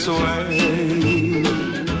this way?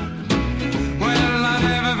 Well, I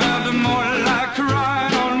never felt more like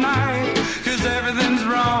crying all night. 'Cause everything's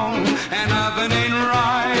wrong and nothing ain't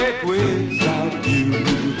right without you.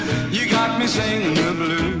 You got me singing the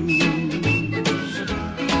blues.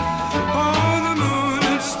 Oh, the moon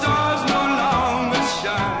and stars no longer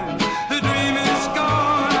shine. The dream is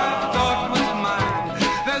gone, I thought was mine.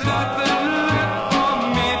 There's nothing left for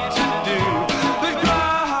me to do but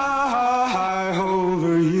cry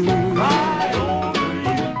over you.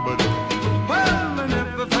 But, well, I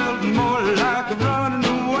never felt more like running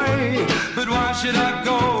away. But why should I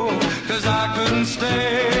go? 'Cause I couldn't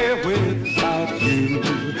stay without you.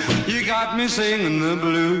 You got me singing the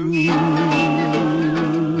blues.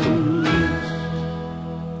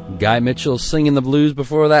 Guy Mitchell singing the blues.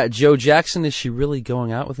 Before that, Joe Jackson, Is She Really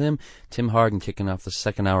Going Out With Him? Tim Harden kicking off the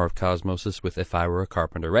second hour of Cosmosis with If I Were a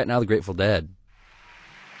Carpenter. Right now, the Grateful Dead.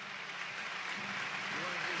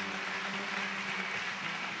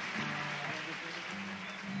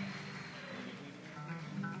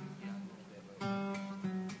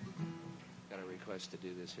 Got a request to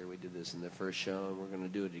do this here. We did this in the first show, and we're going to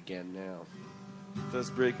do it again now.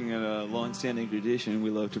 Thus breaking a long-standing tradition.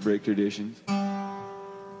 We love to break traditions.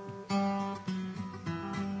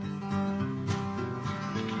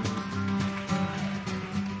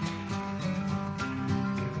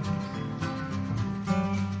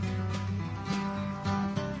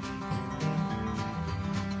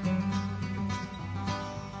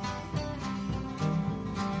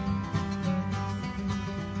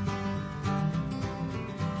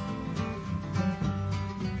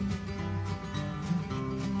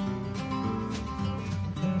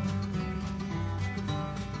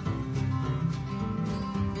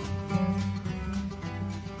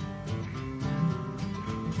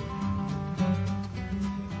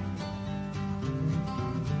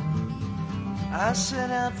 I set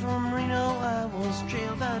out from Reno, I was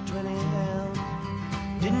trailed by 20 hounds.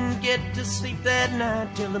 Didn't get to sleep that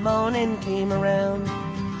night till the morning came around.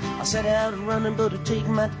 I set out running, but it take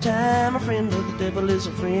my time. A friend of the devil is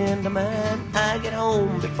a friend of mine. I get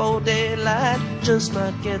home before daylight, just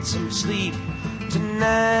might get some sleep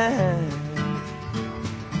tonight.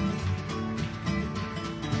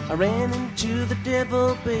 I ran into the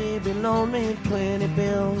devil, baby, loaned me 20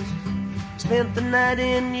 bills. Spent the night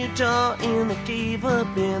in Utah in a cave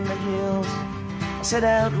up in the hills. I set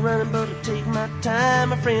out running, but it take my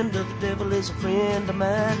time. A friend of the devil is a friend of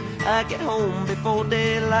mine. I get home before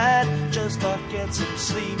daylight, just might get some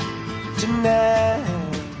sleep tonight.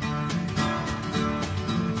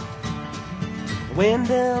 I went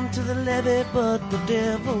down to the levee, but the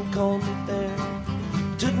devil called me there.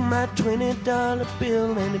 Took my $20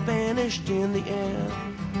 bill and it vanished in the air.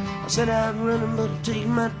 I set out running, but it take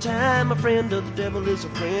my time. A friend of the devil is a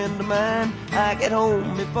friend of mine. I get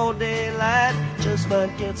home before daylight, just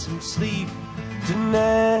might get some sleep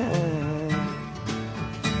tonight.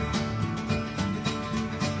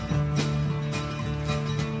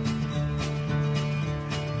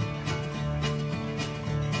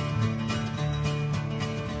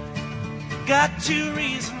 Got two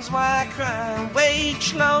reasons why I cry away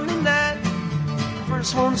each lonely night.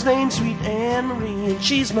 First one's named Sweet Anne Marie, and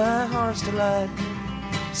she's my heart's delight.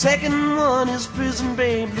 Second one is Prison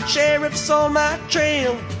Babe, the sheriff's on my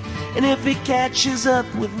trail. And if he catches up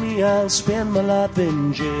with me, I'll spend my life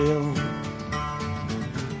in jail.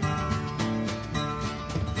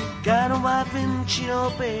 Got a wife in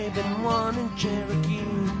Chino, babe, and one in Cherokee.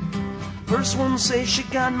 First one says she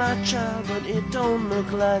got my child, but it don't look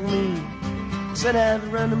like me. Set out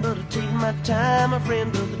running, but it take my time. A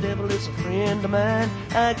friend of the devil is a friend of mine.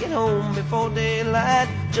 I get home before daylight,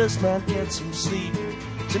 just might get some sleep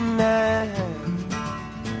tonight.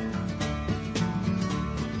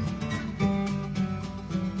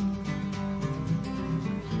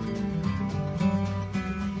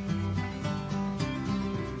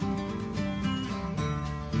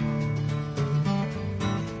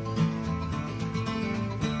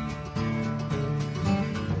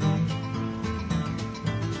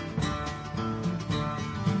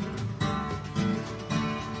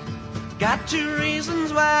 Got two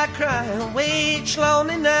reasons why I cry away each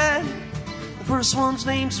lonely night. The first one's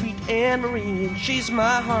named Sweet Anne Marie, and she's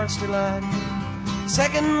my heart's delight. The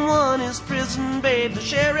second one is Prison Babe, the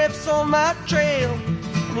sheriff's on my trail,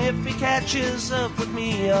 and if he catches up with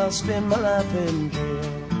me, I'll spend my life in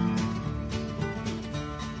jail.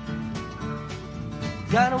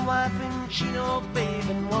 Got a wife in Chino, babe,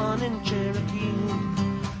 and one in Cherokee.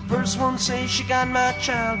 First one says she got my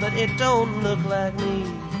child, but it don't look like me.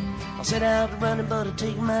 I'll set out running, but I'll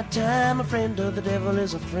take my time. A friend of the devil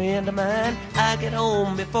is a friend of mine. I get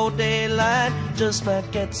home before daylight, just might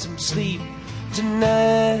get some sleep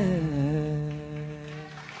tonight.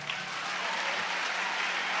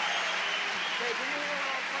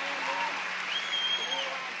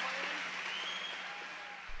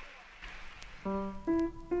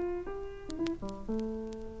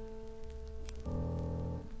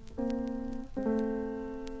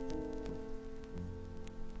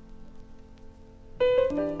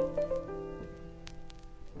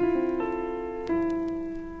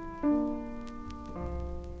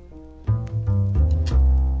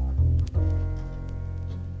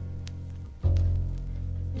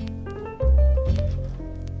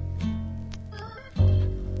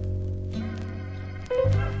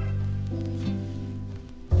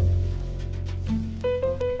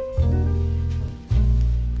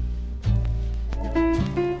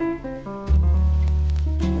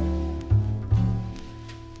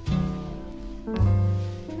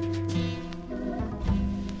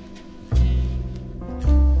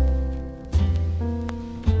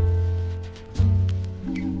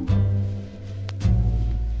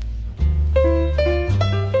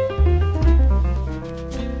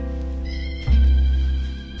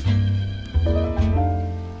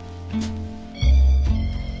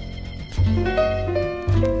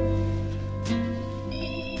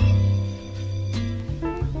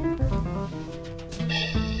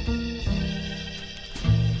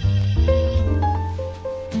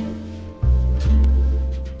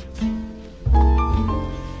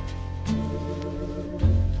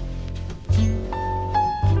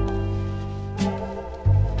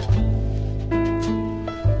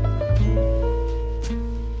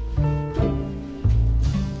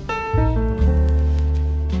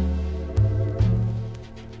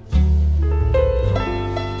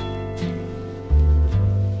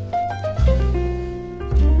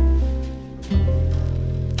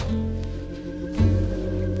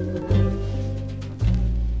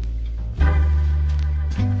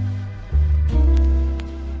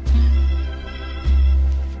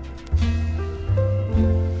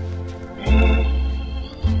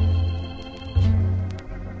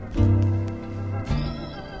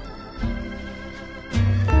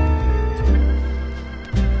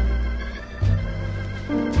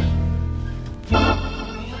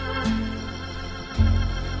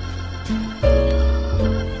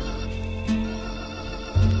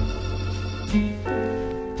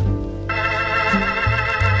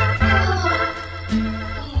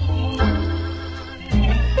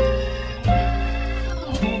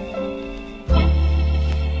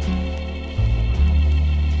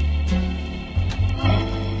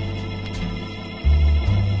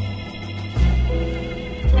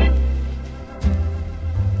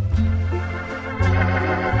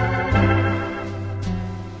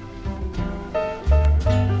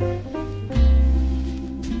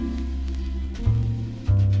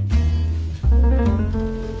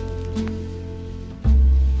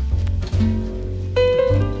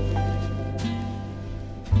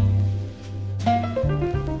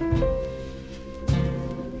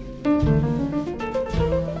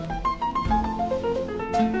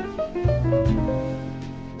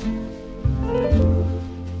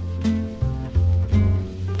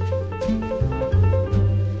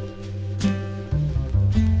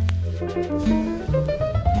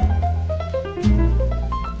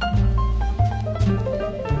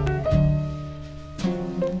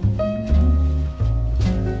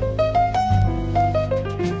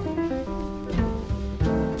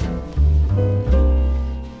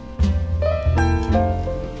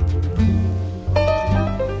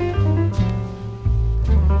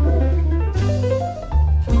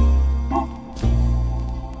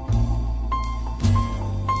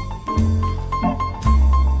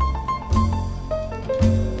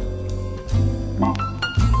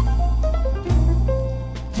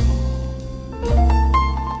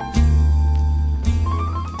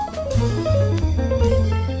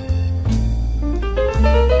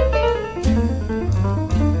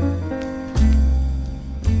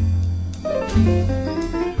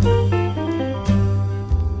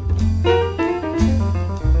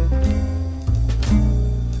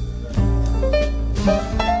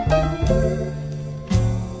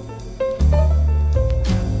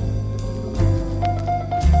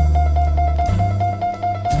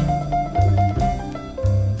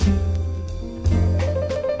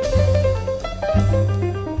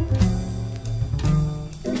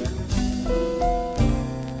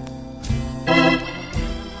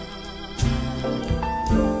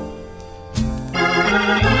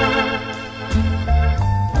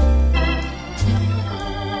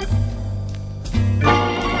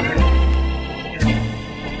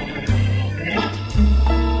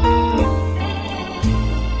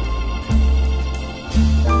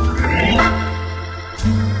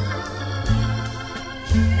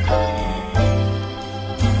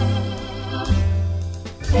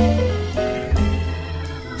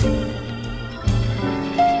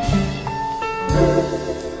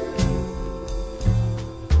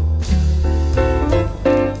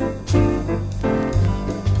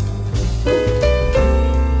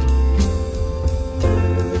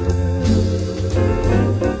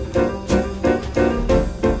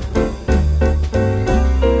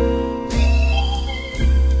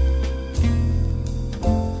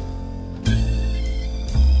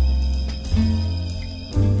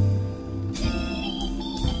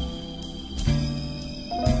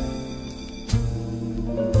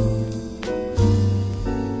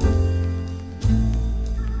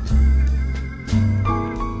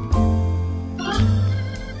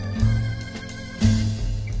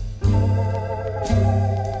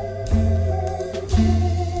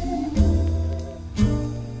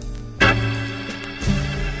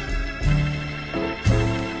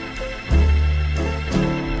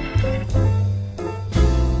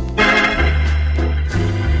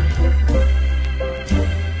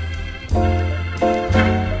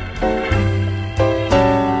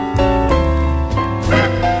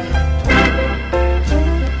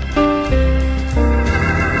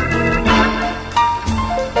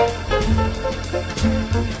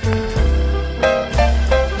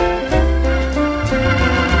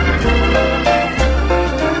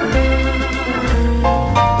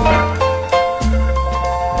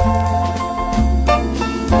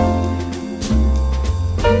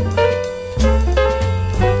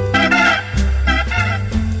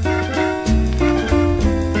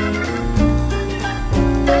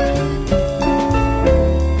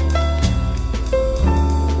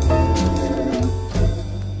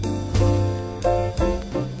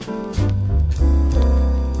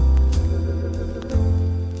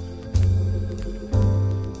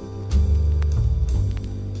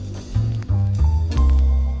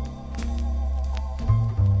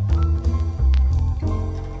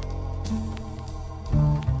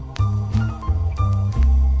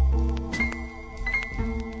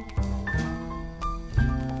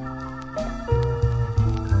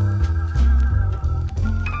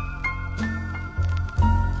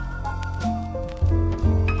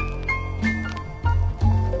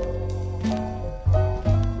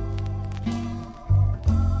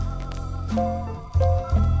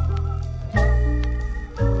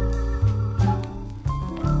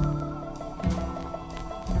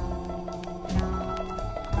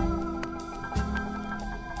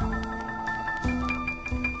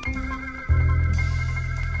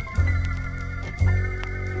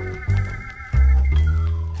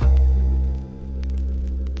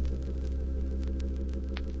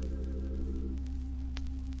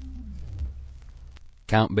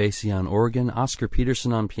 Count Basie on organ, Oscar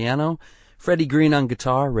Peterson on piano, Freddie Green on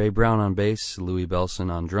guitar, Ray Brown on bass, Louis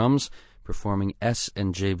Bellson on drums, performing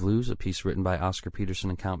S&J Blues, a piece written by Oscar Peterson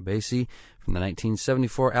and Count Basie from the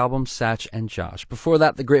 1974 album Satch and Josh. Before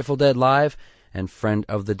that, The Grateful Dead Live and Friend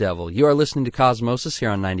of the Devil. You are listening to Cosmosis here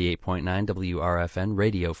on 98.9 WRFN,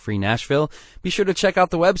 Radio Free Nashville. Be sure to check out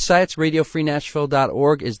the websites.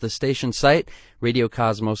 RadioFreeNashville.org is the station site.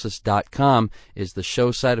 RadioCosmosis.com is the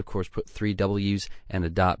show site. Of course, put 3 W's and a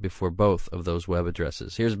dot before both of those web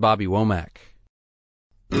addresses. Here's Bobby Womack.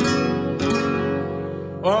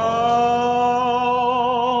 All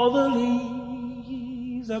the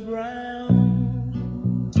leaves are brown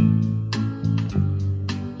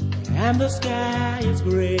and the sky is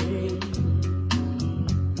gray.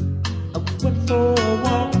 I went for a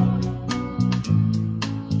walk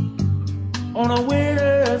on a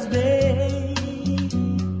winter's day.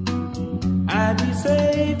 I'd be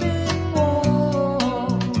safe and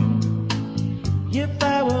warm if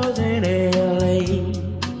I was in LA.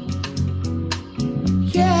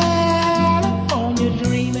 California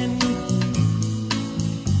dreaming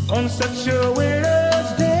on such a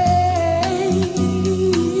winter's day.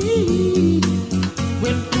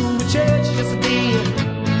 Went to the church yesterday.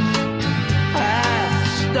 I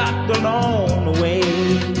stopped along the way.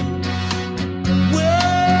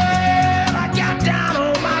 Well, I got down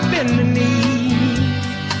on my bending knee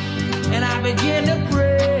and I began to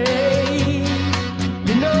pray.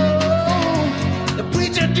 You know, the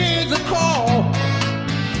preacher digs a call,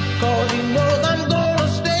 'cause he knows I'm gonna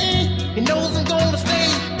stay. He knows I'm gonna stay.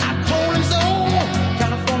 I told him so.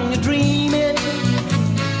 California dreaming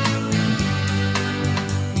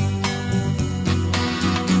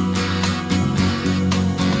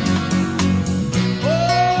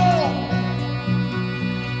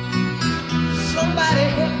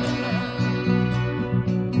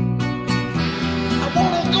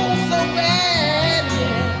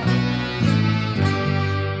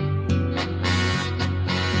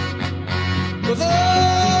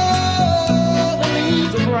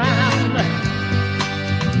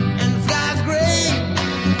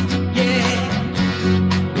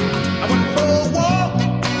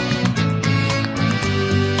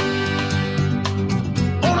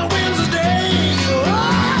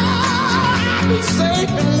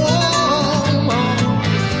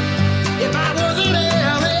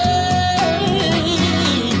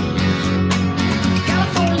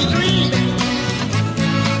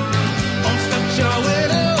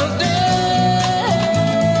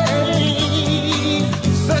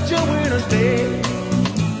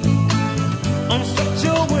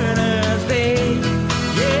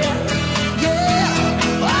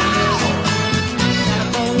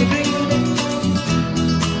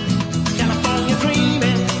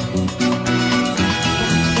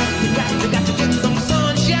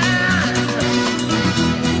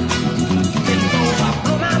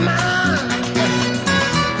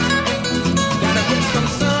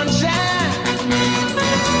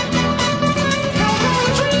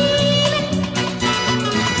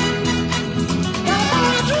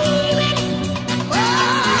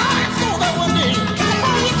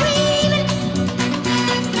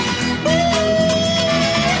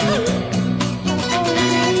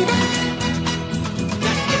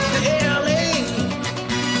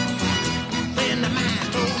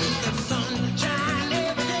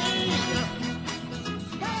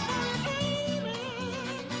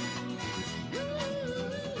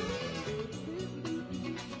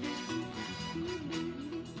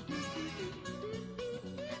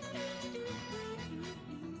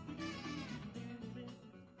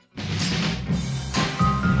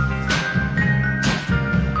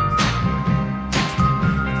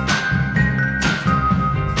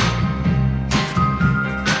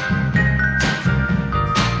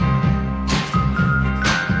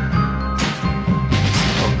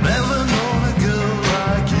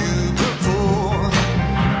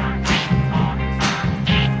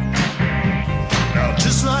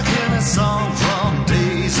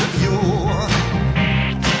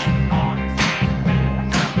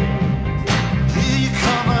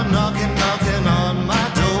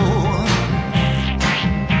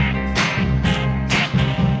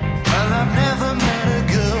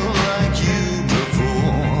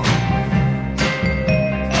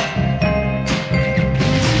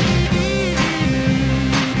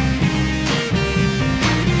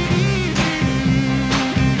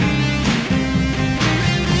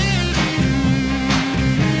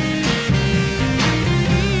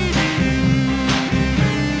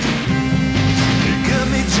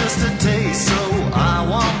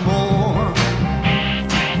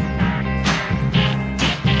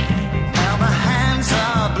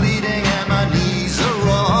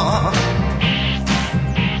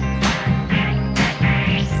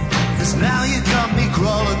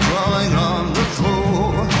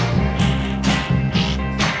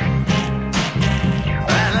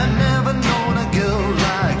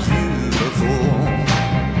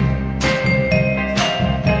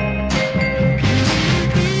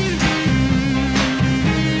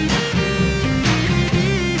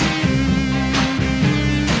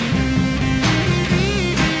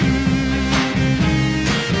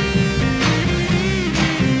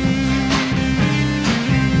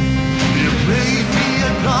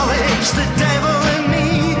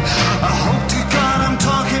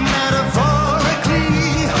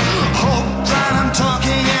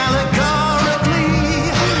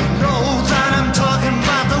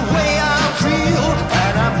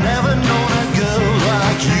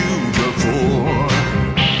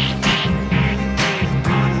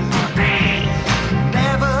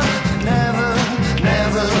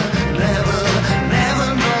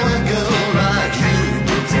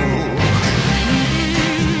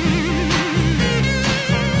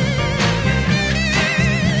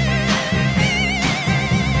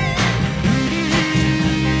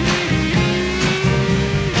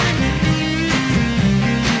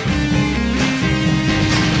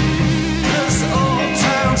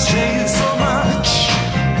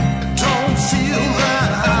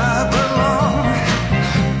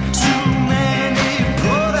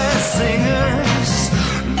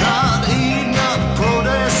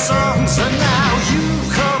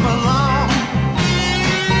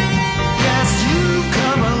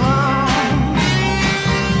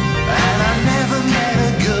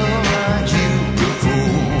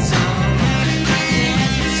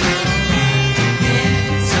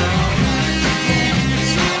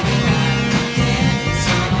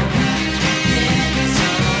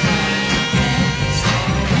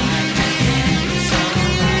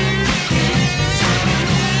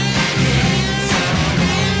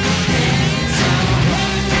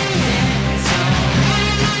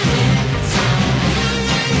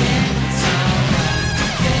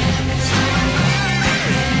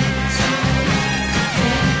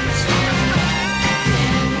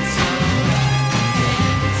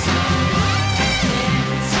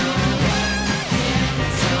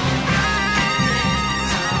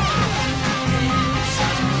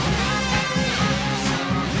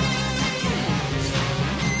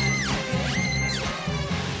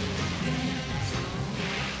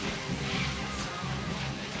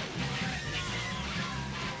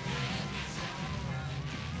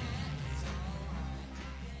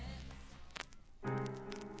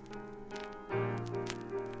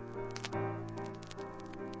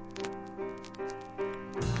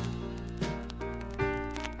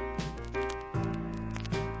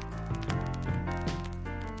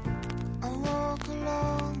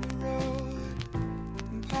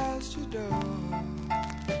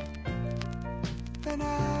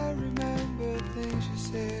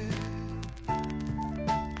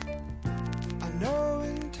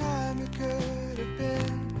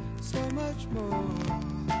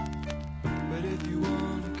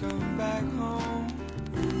back home,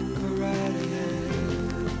 go right ahead.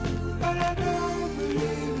 But I don't believe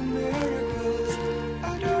in miracles,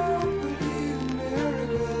 I don't believe in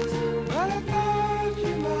miracles. But I thought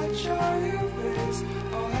you might show your face,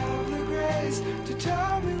 or have the grace to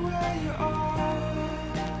tell me where you are.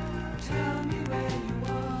 Tell me where you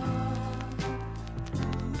are.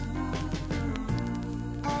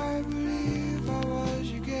 I believe I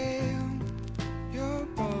was your game, your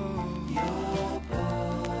ball. Your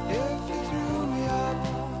ball. If you threw me up,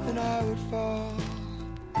 then I would fall.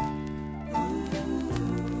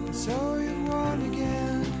 So you won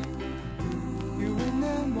again, you win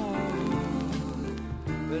them all.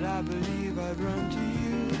 But I believe I'd run to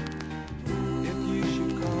you if you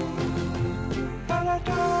should call. But I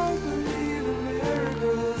don't believe in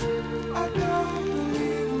miracles, I don't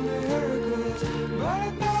believe in miracles. But I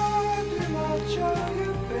thought you might show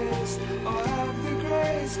your face, or have the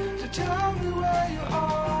grace to tell me where you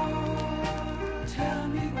are. Tell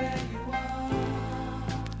me where you are.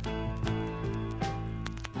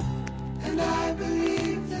 And I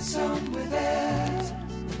believe that somewhere there's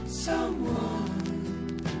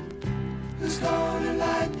someone who's gonna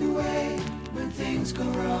light the way when things go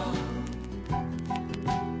wrong.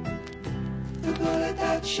 The bullet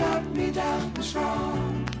that shot me down was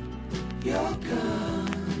wrong. Your gun,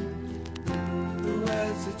 the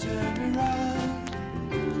words that turned me round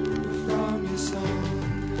were from your song.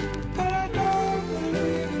 But I don't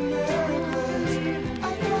believe in miracles, I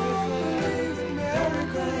don't believe in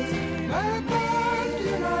miracles. But I thought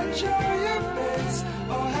you might show your face,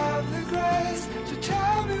 or have the grace to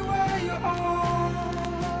tell me where you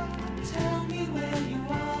are. Tell me where you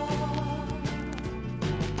are.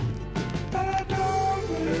 But I don't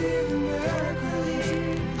believe in miracles,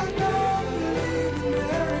 I don't believe in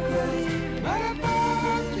miracles. But I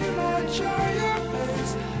thought you might show your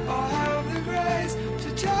face, or have the grace to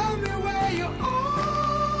tell me where you are.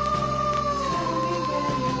 Tell me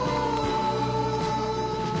where you are.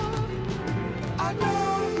 I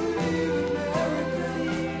don't believe in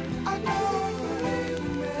miracles, I don't believe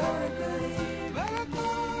in miracles. But I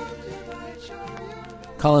thought you might show your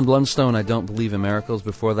face. Colin Blunstone, I Don't Believe in Miracles.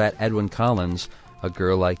 Before that, Edwin Collins, A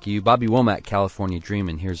Girl Like You. Bobby Womack, California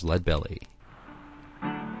Dreamin'. Here's Leadbelly.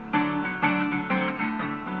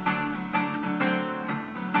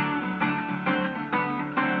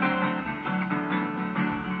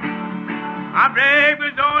 My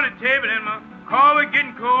breakfast on the table and my coffee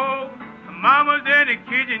getting cold. My mama's in the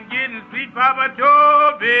kitchen getting sweet papa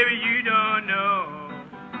told. Baby, you don't know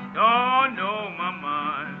my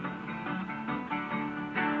mind.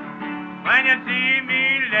 When you see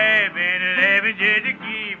me laughing just to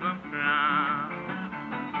keep from crying.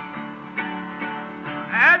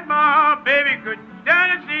 As my baby could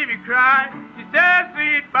stand to see me cry, she said,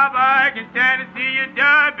 sweet papa, I can stand to see you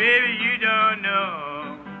die. Baby, you don't know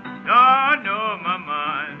my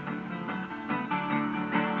mind.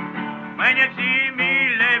 When you see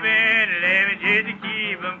me laughing just to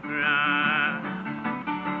keep from crying.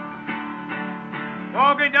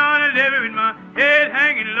 Walking down the levee with my head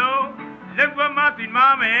hanging low. Look for my sweet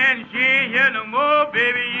mama and she ain't here no more.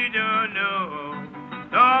 Baby, you don't know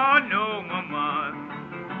my mind.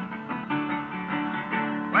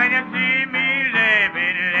 When you see me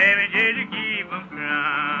laughing just to keep from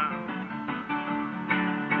crying.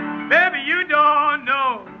 Baby, you don't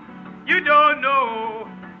know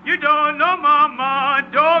my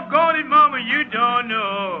mind. Doggone it, mama, you don't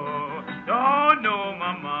know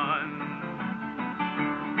my mind.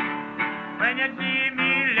 When you see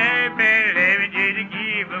me laughing just to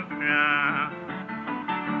keep from crying.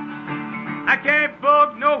 I can't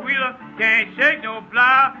fork no wheeler, can't shake no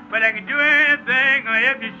plow, but I can do anything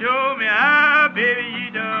if you show me how. Baby, you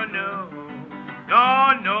don't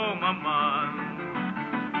know my mind.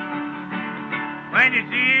 When you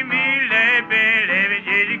see me laughing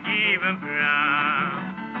just to keep from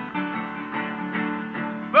crying.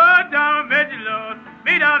 But down met you, Lord,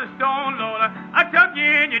 beat out a stone, Lord. I took you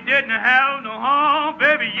in, you didn't have no harm.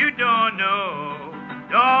 Baby, you don't know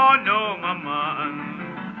my mind.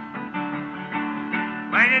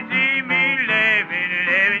 When you see me laughing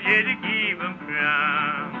just to keep from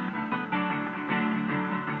crying.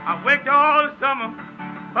 I worked all the summer,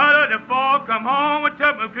 part of the fall, come home and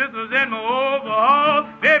took my Christmas and my overhaul.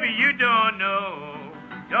 Baby, you don't know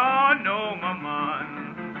my mind.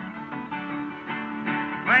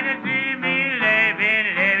 When you see me laughing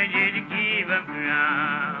just to keep from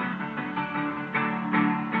crying.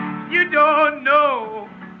 You don't know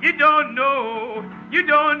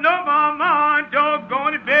my mind.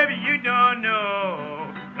 Doggone it, baby, you don't know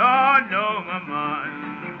my mind.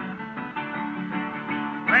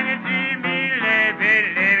 When you see me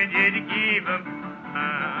laughing just to keep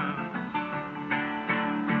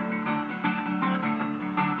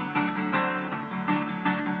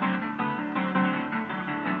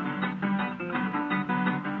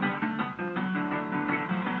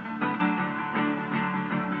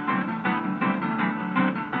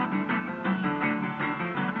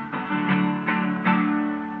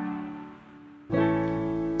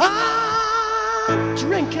I'm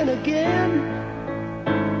drinking again,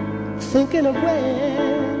 thinking of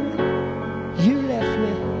when you left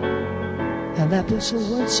me, and that was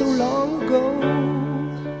so long ago.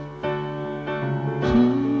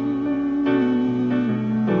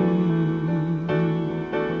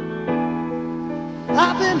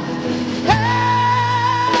 I've been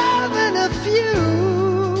having a few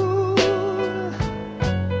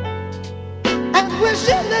and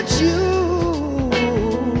wishing that you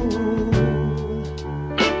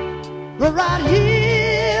were right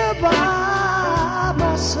here by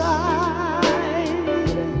my side.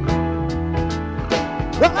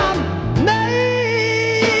 Well, I'm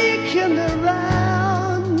making the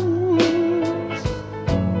rounds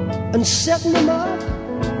and setting them up.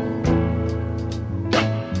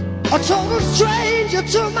 A total stranger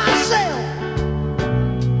to myself.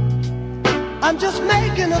 I'm just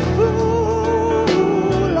making a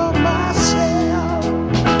fool of myself.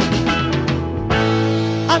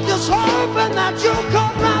 I'm just hoping that you'll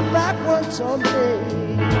come right back one someday.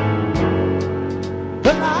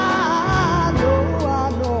 But I know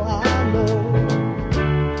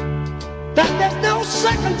that there's no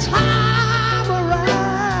second time around.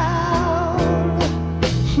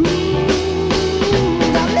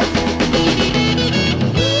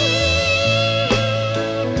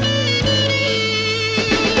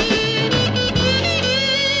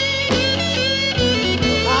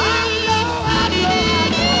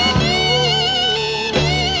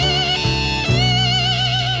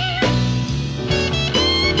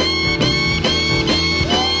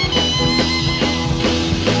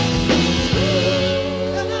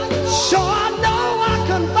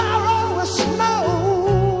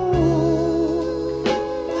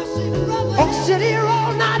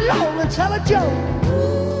 Tell a joke,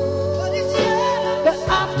 but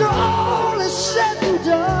after all is said and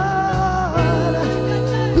done,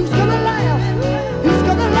 who's gonna laugh? Who's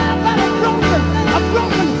gonna laugh at a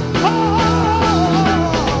broken heart?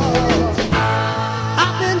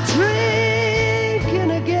 I've been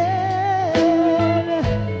drinking again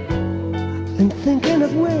and thinking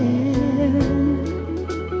of when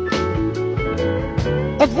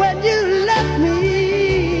you left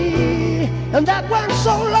me, and that wasn't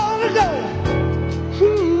so long ago.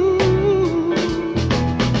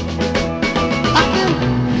 I've been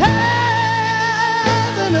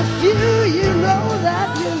having a few, you know that,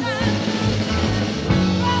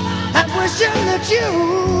 and wishing that you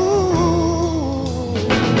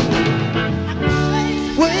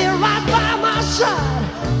were here right by my side.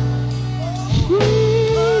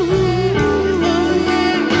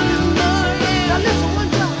 Now listen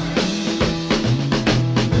one time.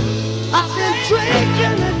 I've been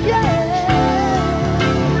drinking again.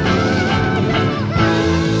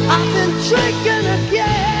 I've been drinking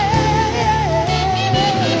again.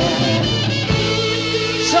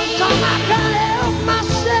 Sometimes I can't help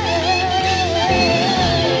myself.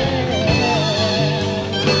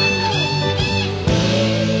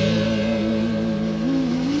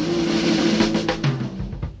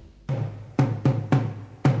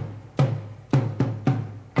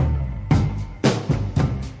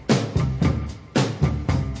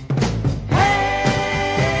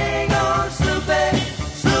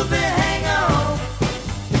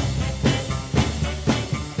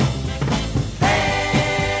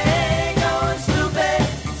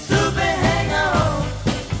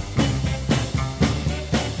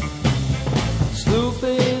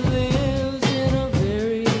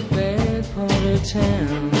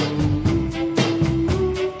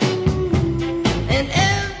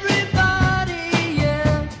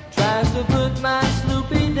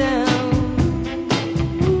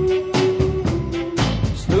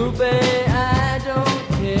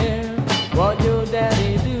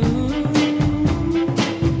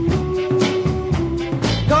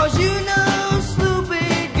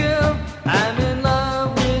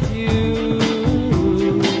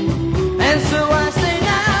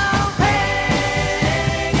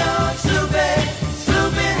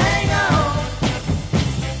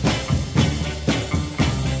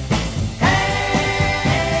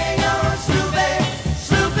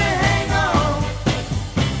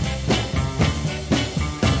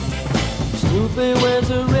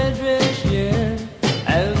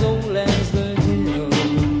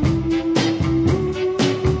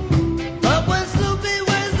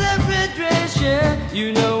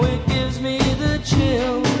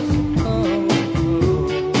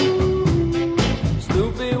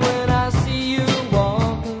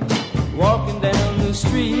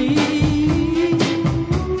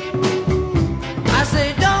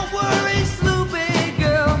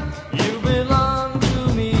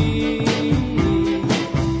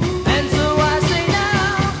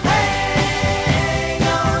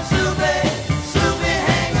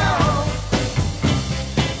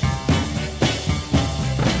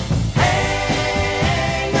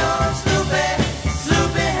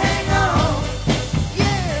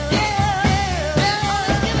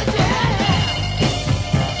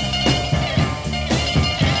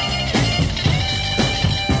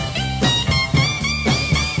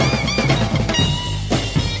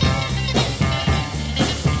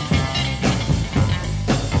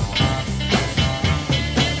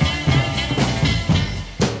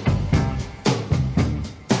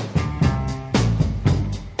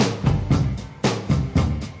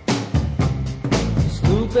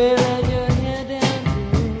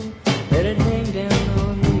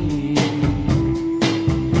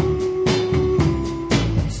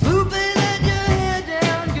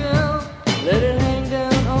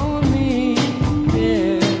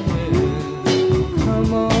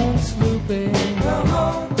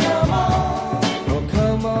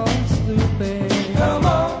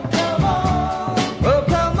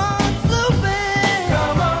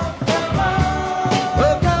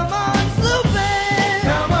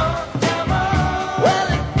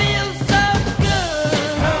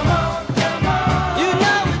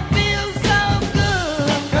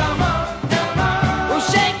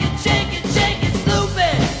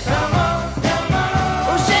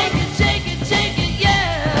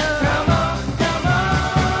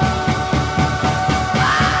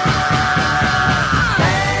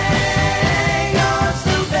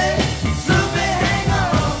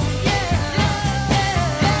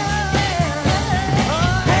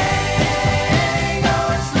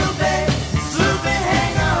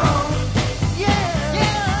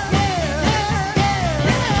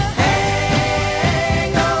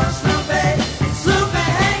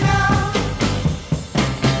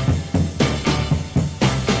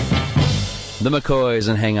 The McCoys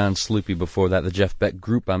and Hang On Sloopy. Before that, the Jeff Beck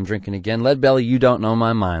Group, I'm Drinking Again. Lead Belly, You Don't Know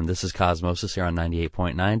My Mind. This is Cosmosis here on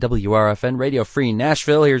 98.9 WRFN Radio Free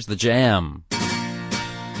Nashville. Here's the jam.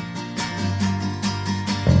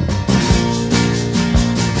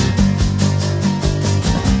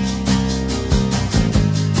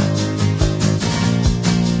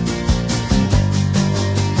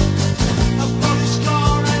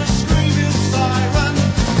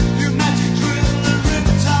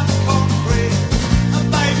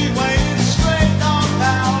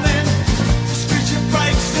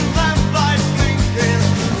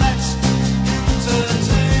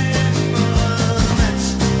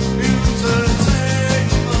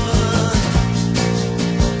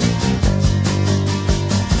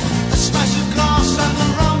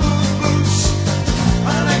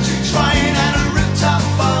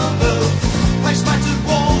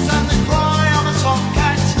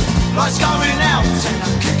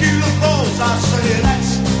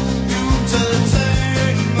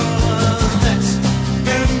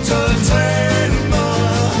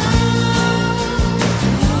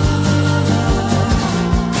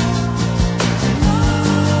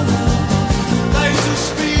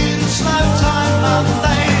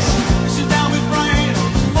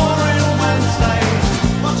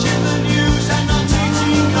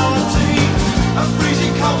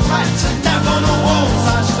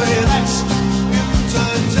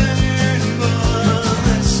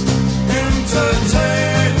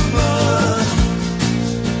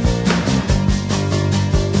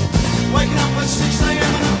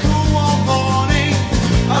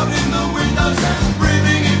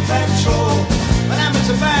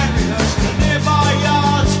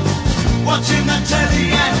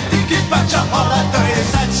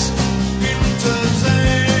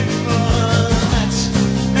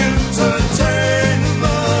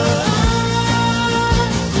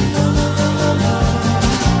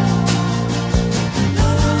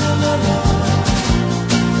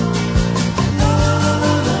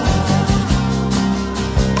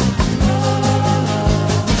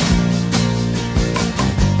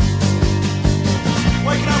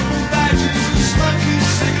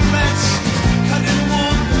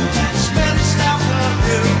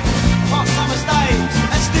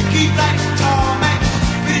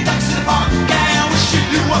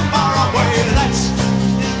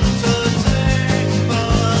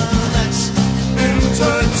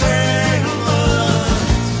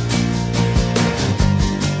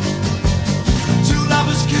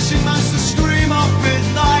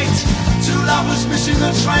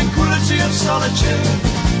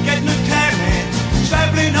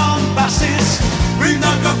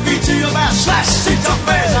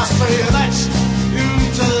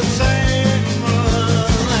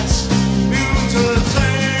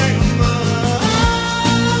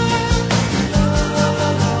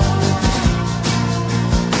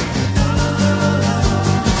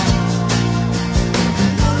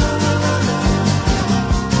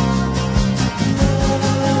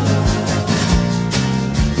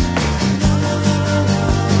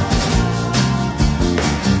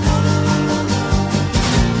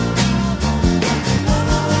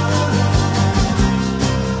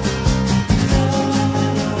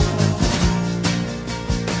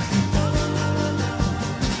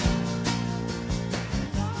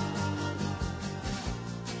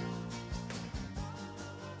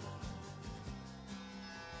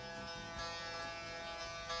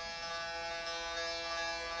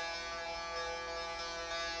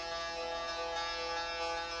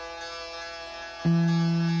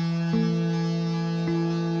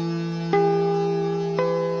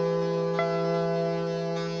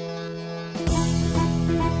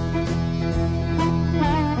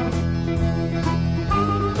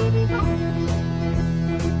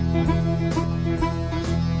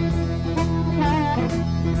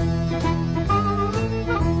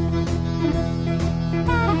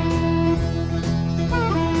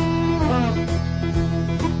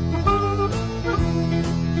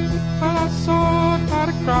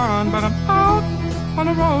 But I'm out on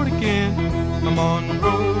the road again. I'm on the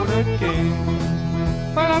road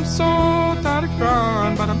again. But I'm so tired of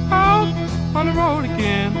crying. But I'm out on the road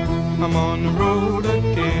again. I'm on the road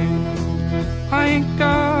again. I ain't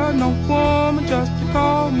got no woman just to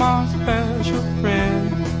call my special friend.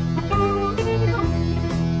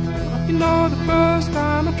 You know the first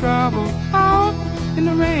time I traveled out in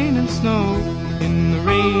the rain and snow, in the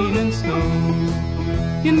rain and snow.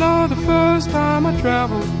 You know the first time I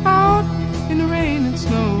traveled out in the rain and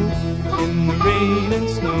snow, in the rain and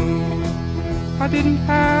snow. I didn't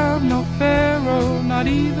have no pharaoh, not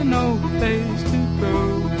even no place to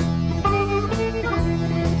go.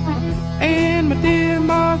 And my dear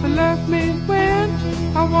mother left me when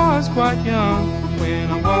I was quite young, when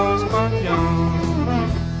I was quite young.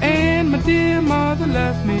 And my dear mother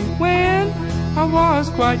left me when I was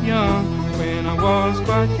quite young, when I was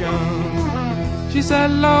quite young. She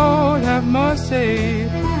said, Lord, have mercy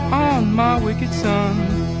on my wicked son.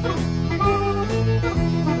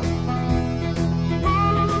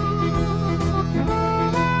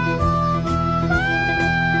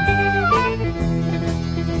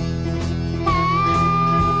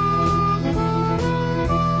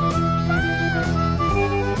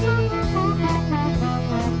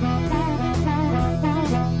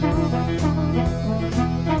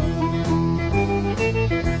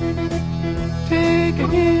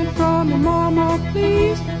 Mama,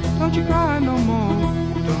 please, don't you cry no more,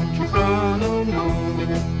 don't you cry no more.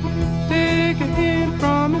 Take a hint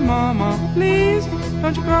from me, Mama, please,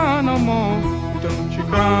 don't you cry no more, don't you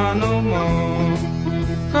cry no more.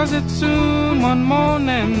 'Cause it's soon one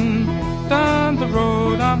morning, down the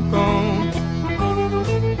road I'm gone.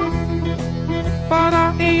 But I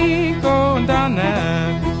ain't going down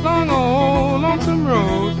that long old lonesome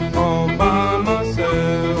road all by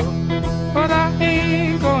myself. But I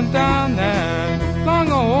ain't going down that long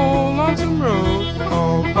old lonesome road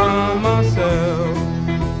all by myself.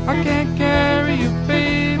 I can't carry you,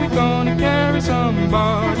 baby, gonna carry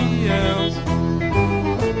somebody else.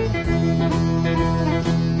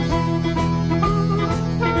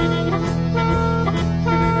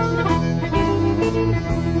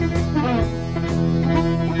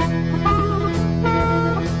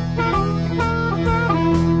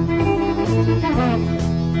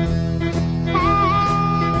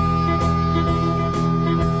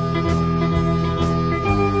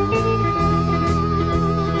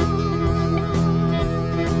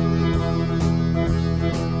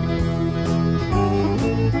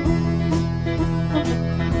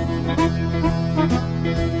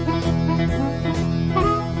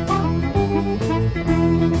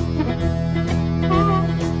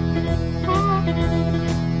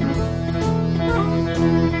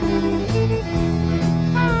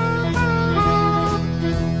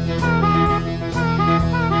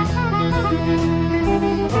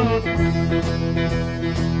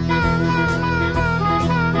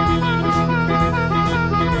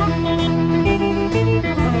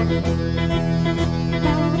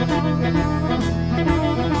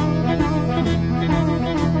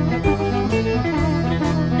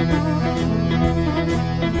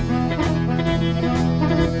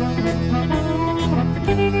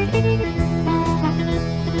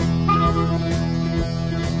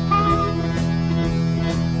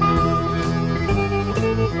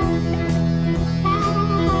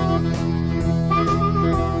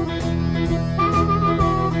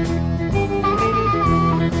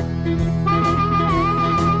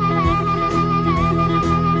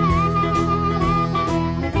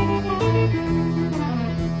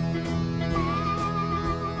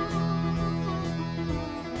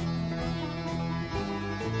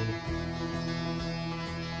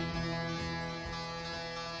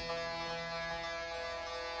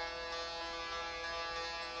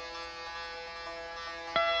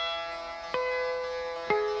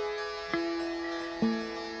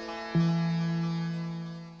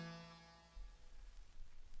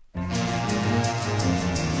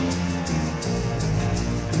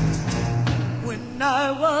 When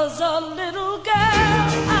I was a little girl,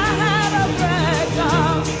 I had a rag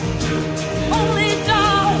doll, only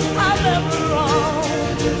doll I've ever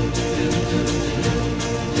owned.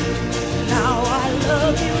 Now I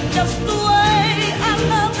love you just the way I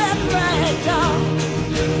love that rag doll,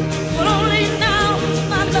 but only now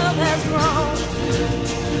my love has grown,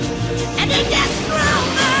 and it gets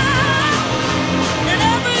stronger in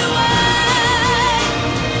every way,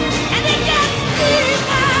 and it gets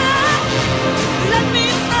deeper. Let me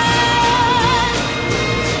say,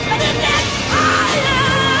 but it gets higher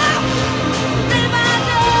day by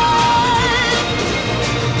day.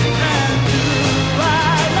 And do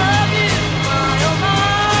I love you, my oh my?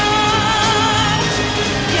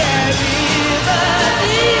 Yeah,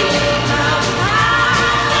 deep now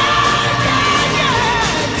higher, yeah.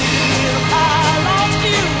 If I lost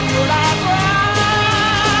you, would I cry?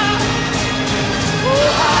 Oh,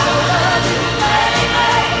 I love you, baby,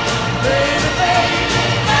 baby, baby.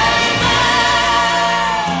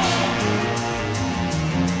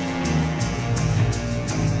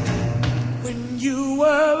 When you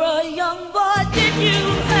were a young boy, did you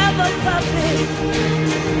have a puppy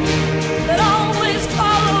that always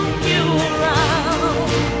followed you around?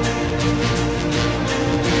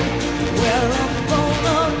 Well, I'm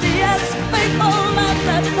gonna be as faithful as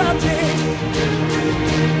that puppy.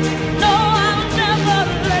 No, I'll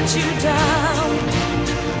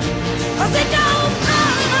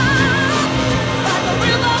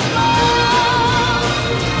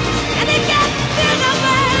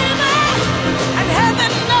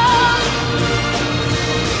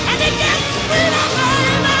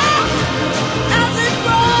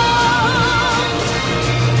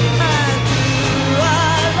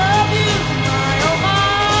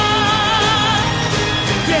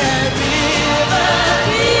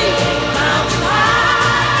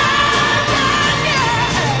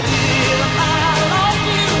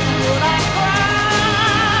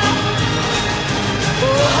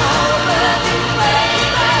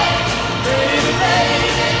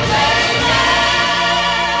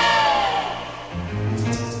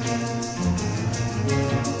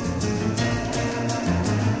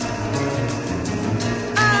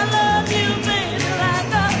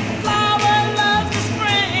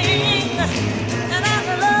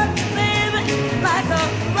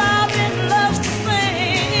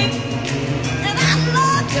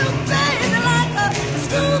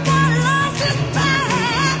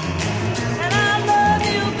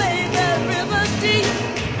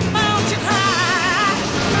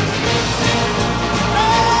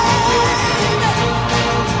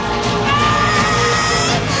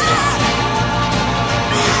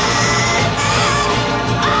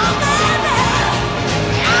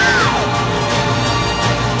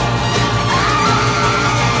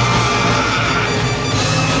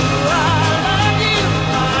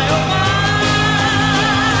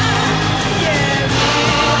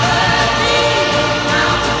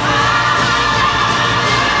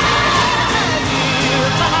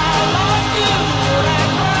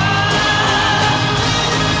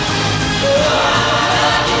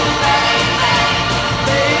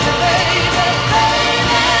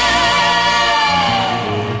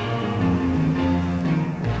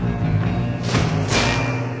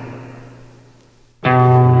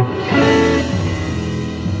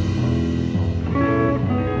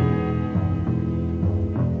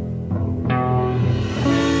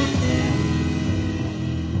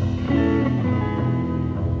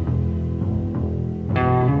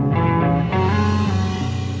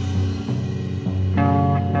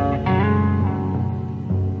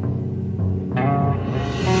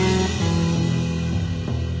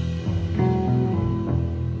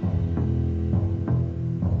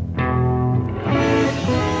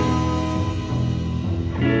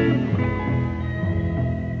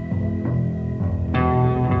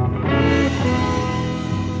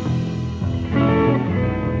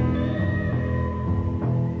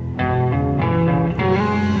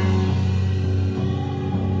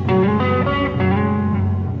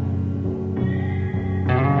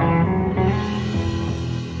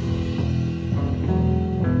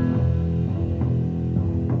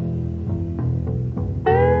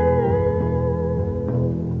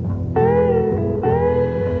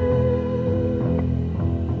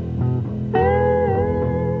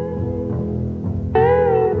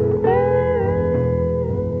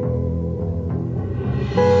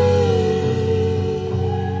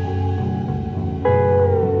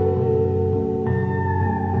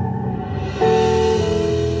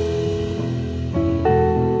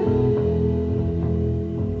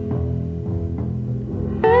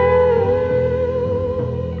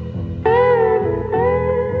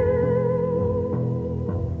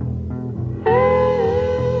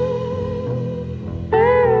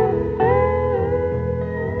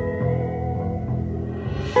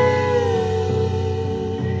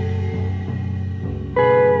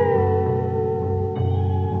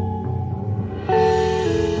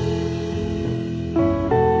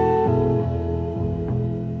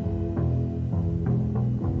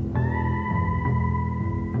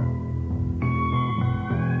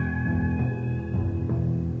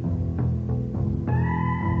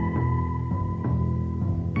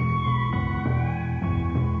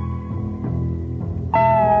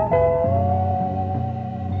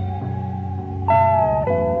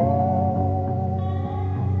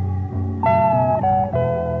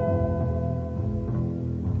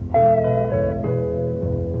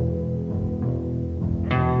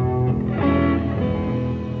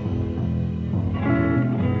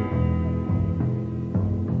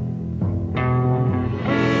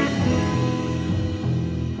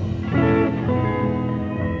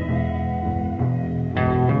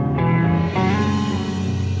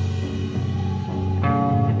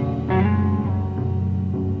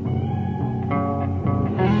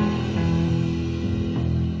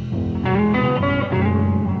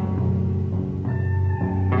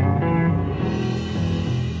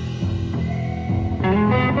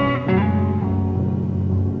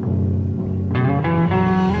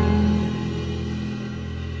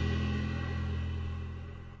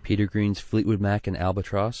Peter Green's Fleetwood Mac and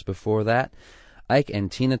Albatross. Before that, Ike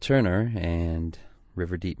and Tina Turner and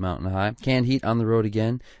River Deep Mountain High. Canned Heat, On the Road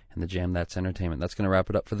Again, and the Jam That's Entertainment. That's going to wrap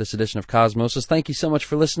it up for this edition of Cosmosis. Thank you so much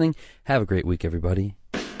for listening. Have a great week, everybody.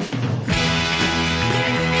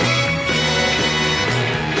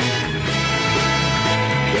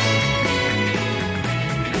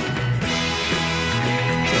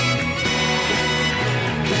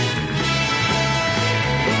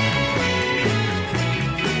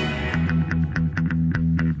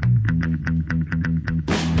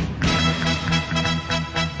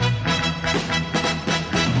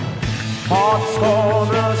 Hearts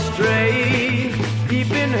gone astray,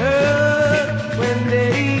 deep in hurt when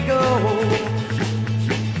they go.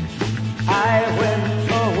 I went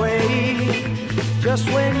away just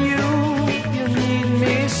when you need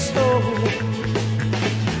me so.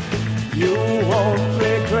 You won't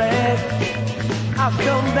regret, I've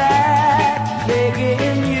come back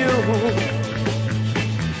begging you.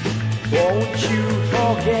 Won't you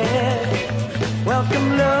forget,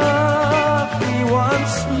 welcome love.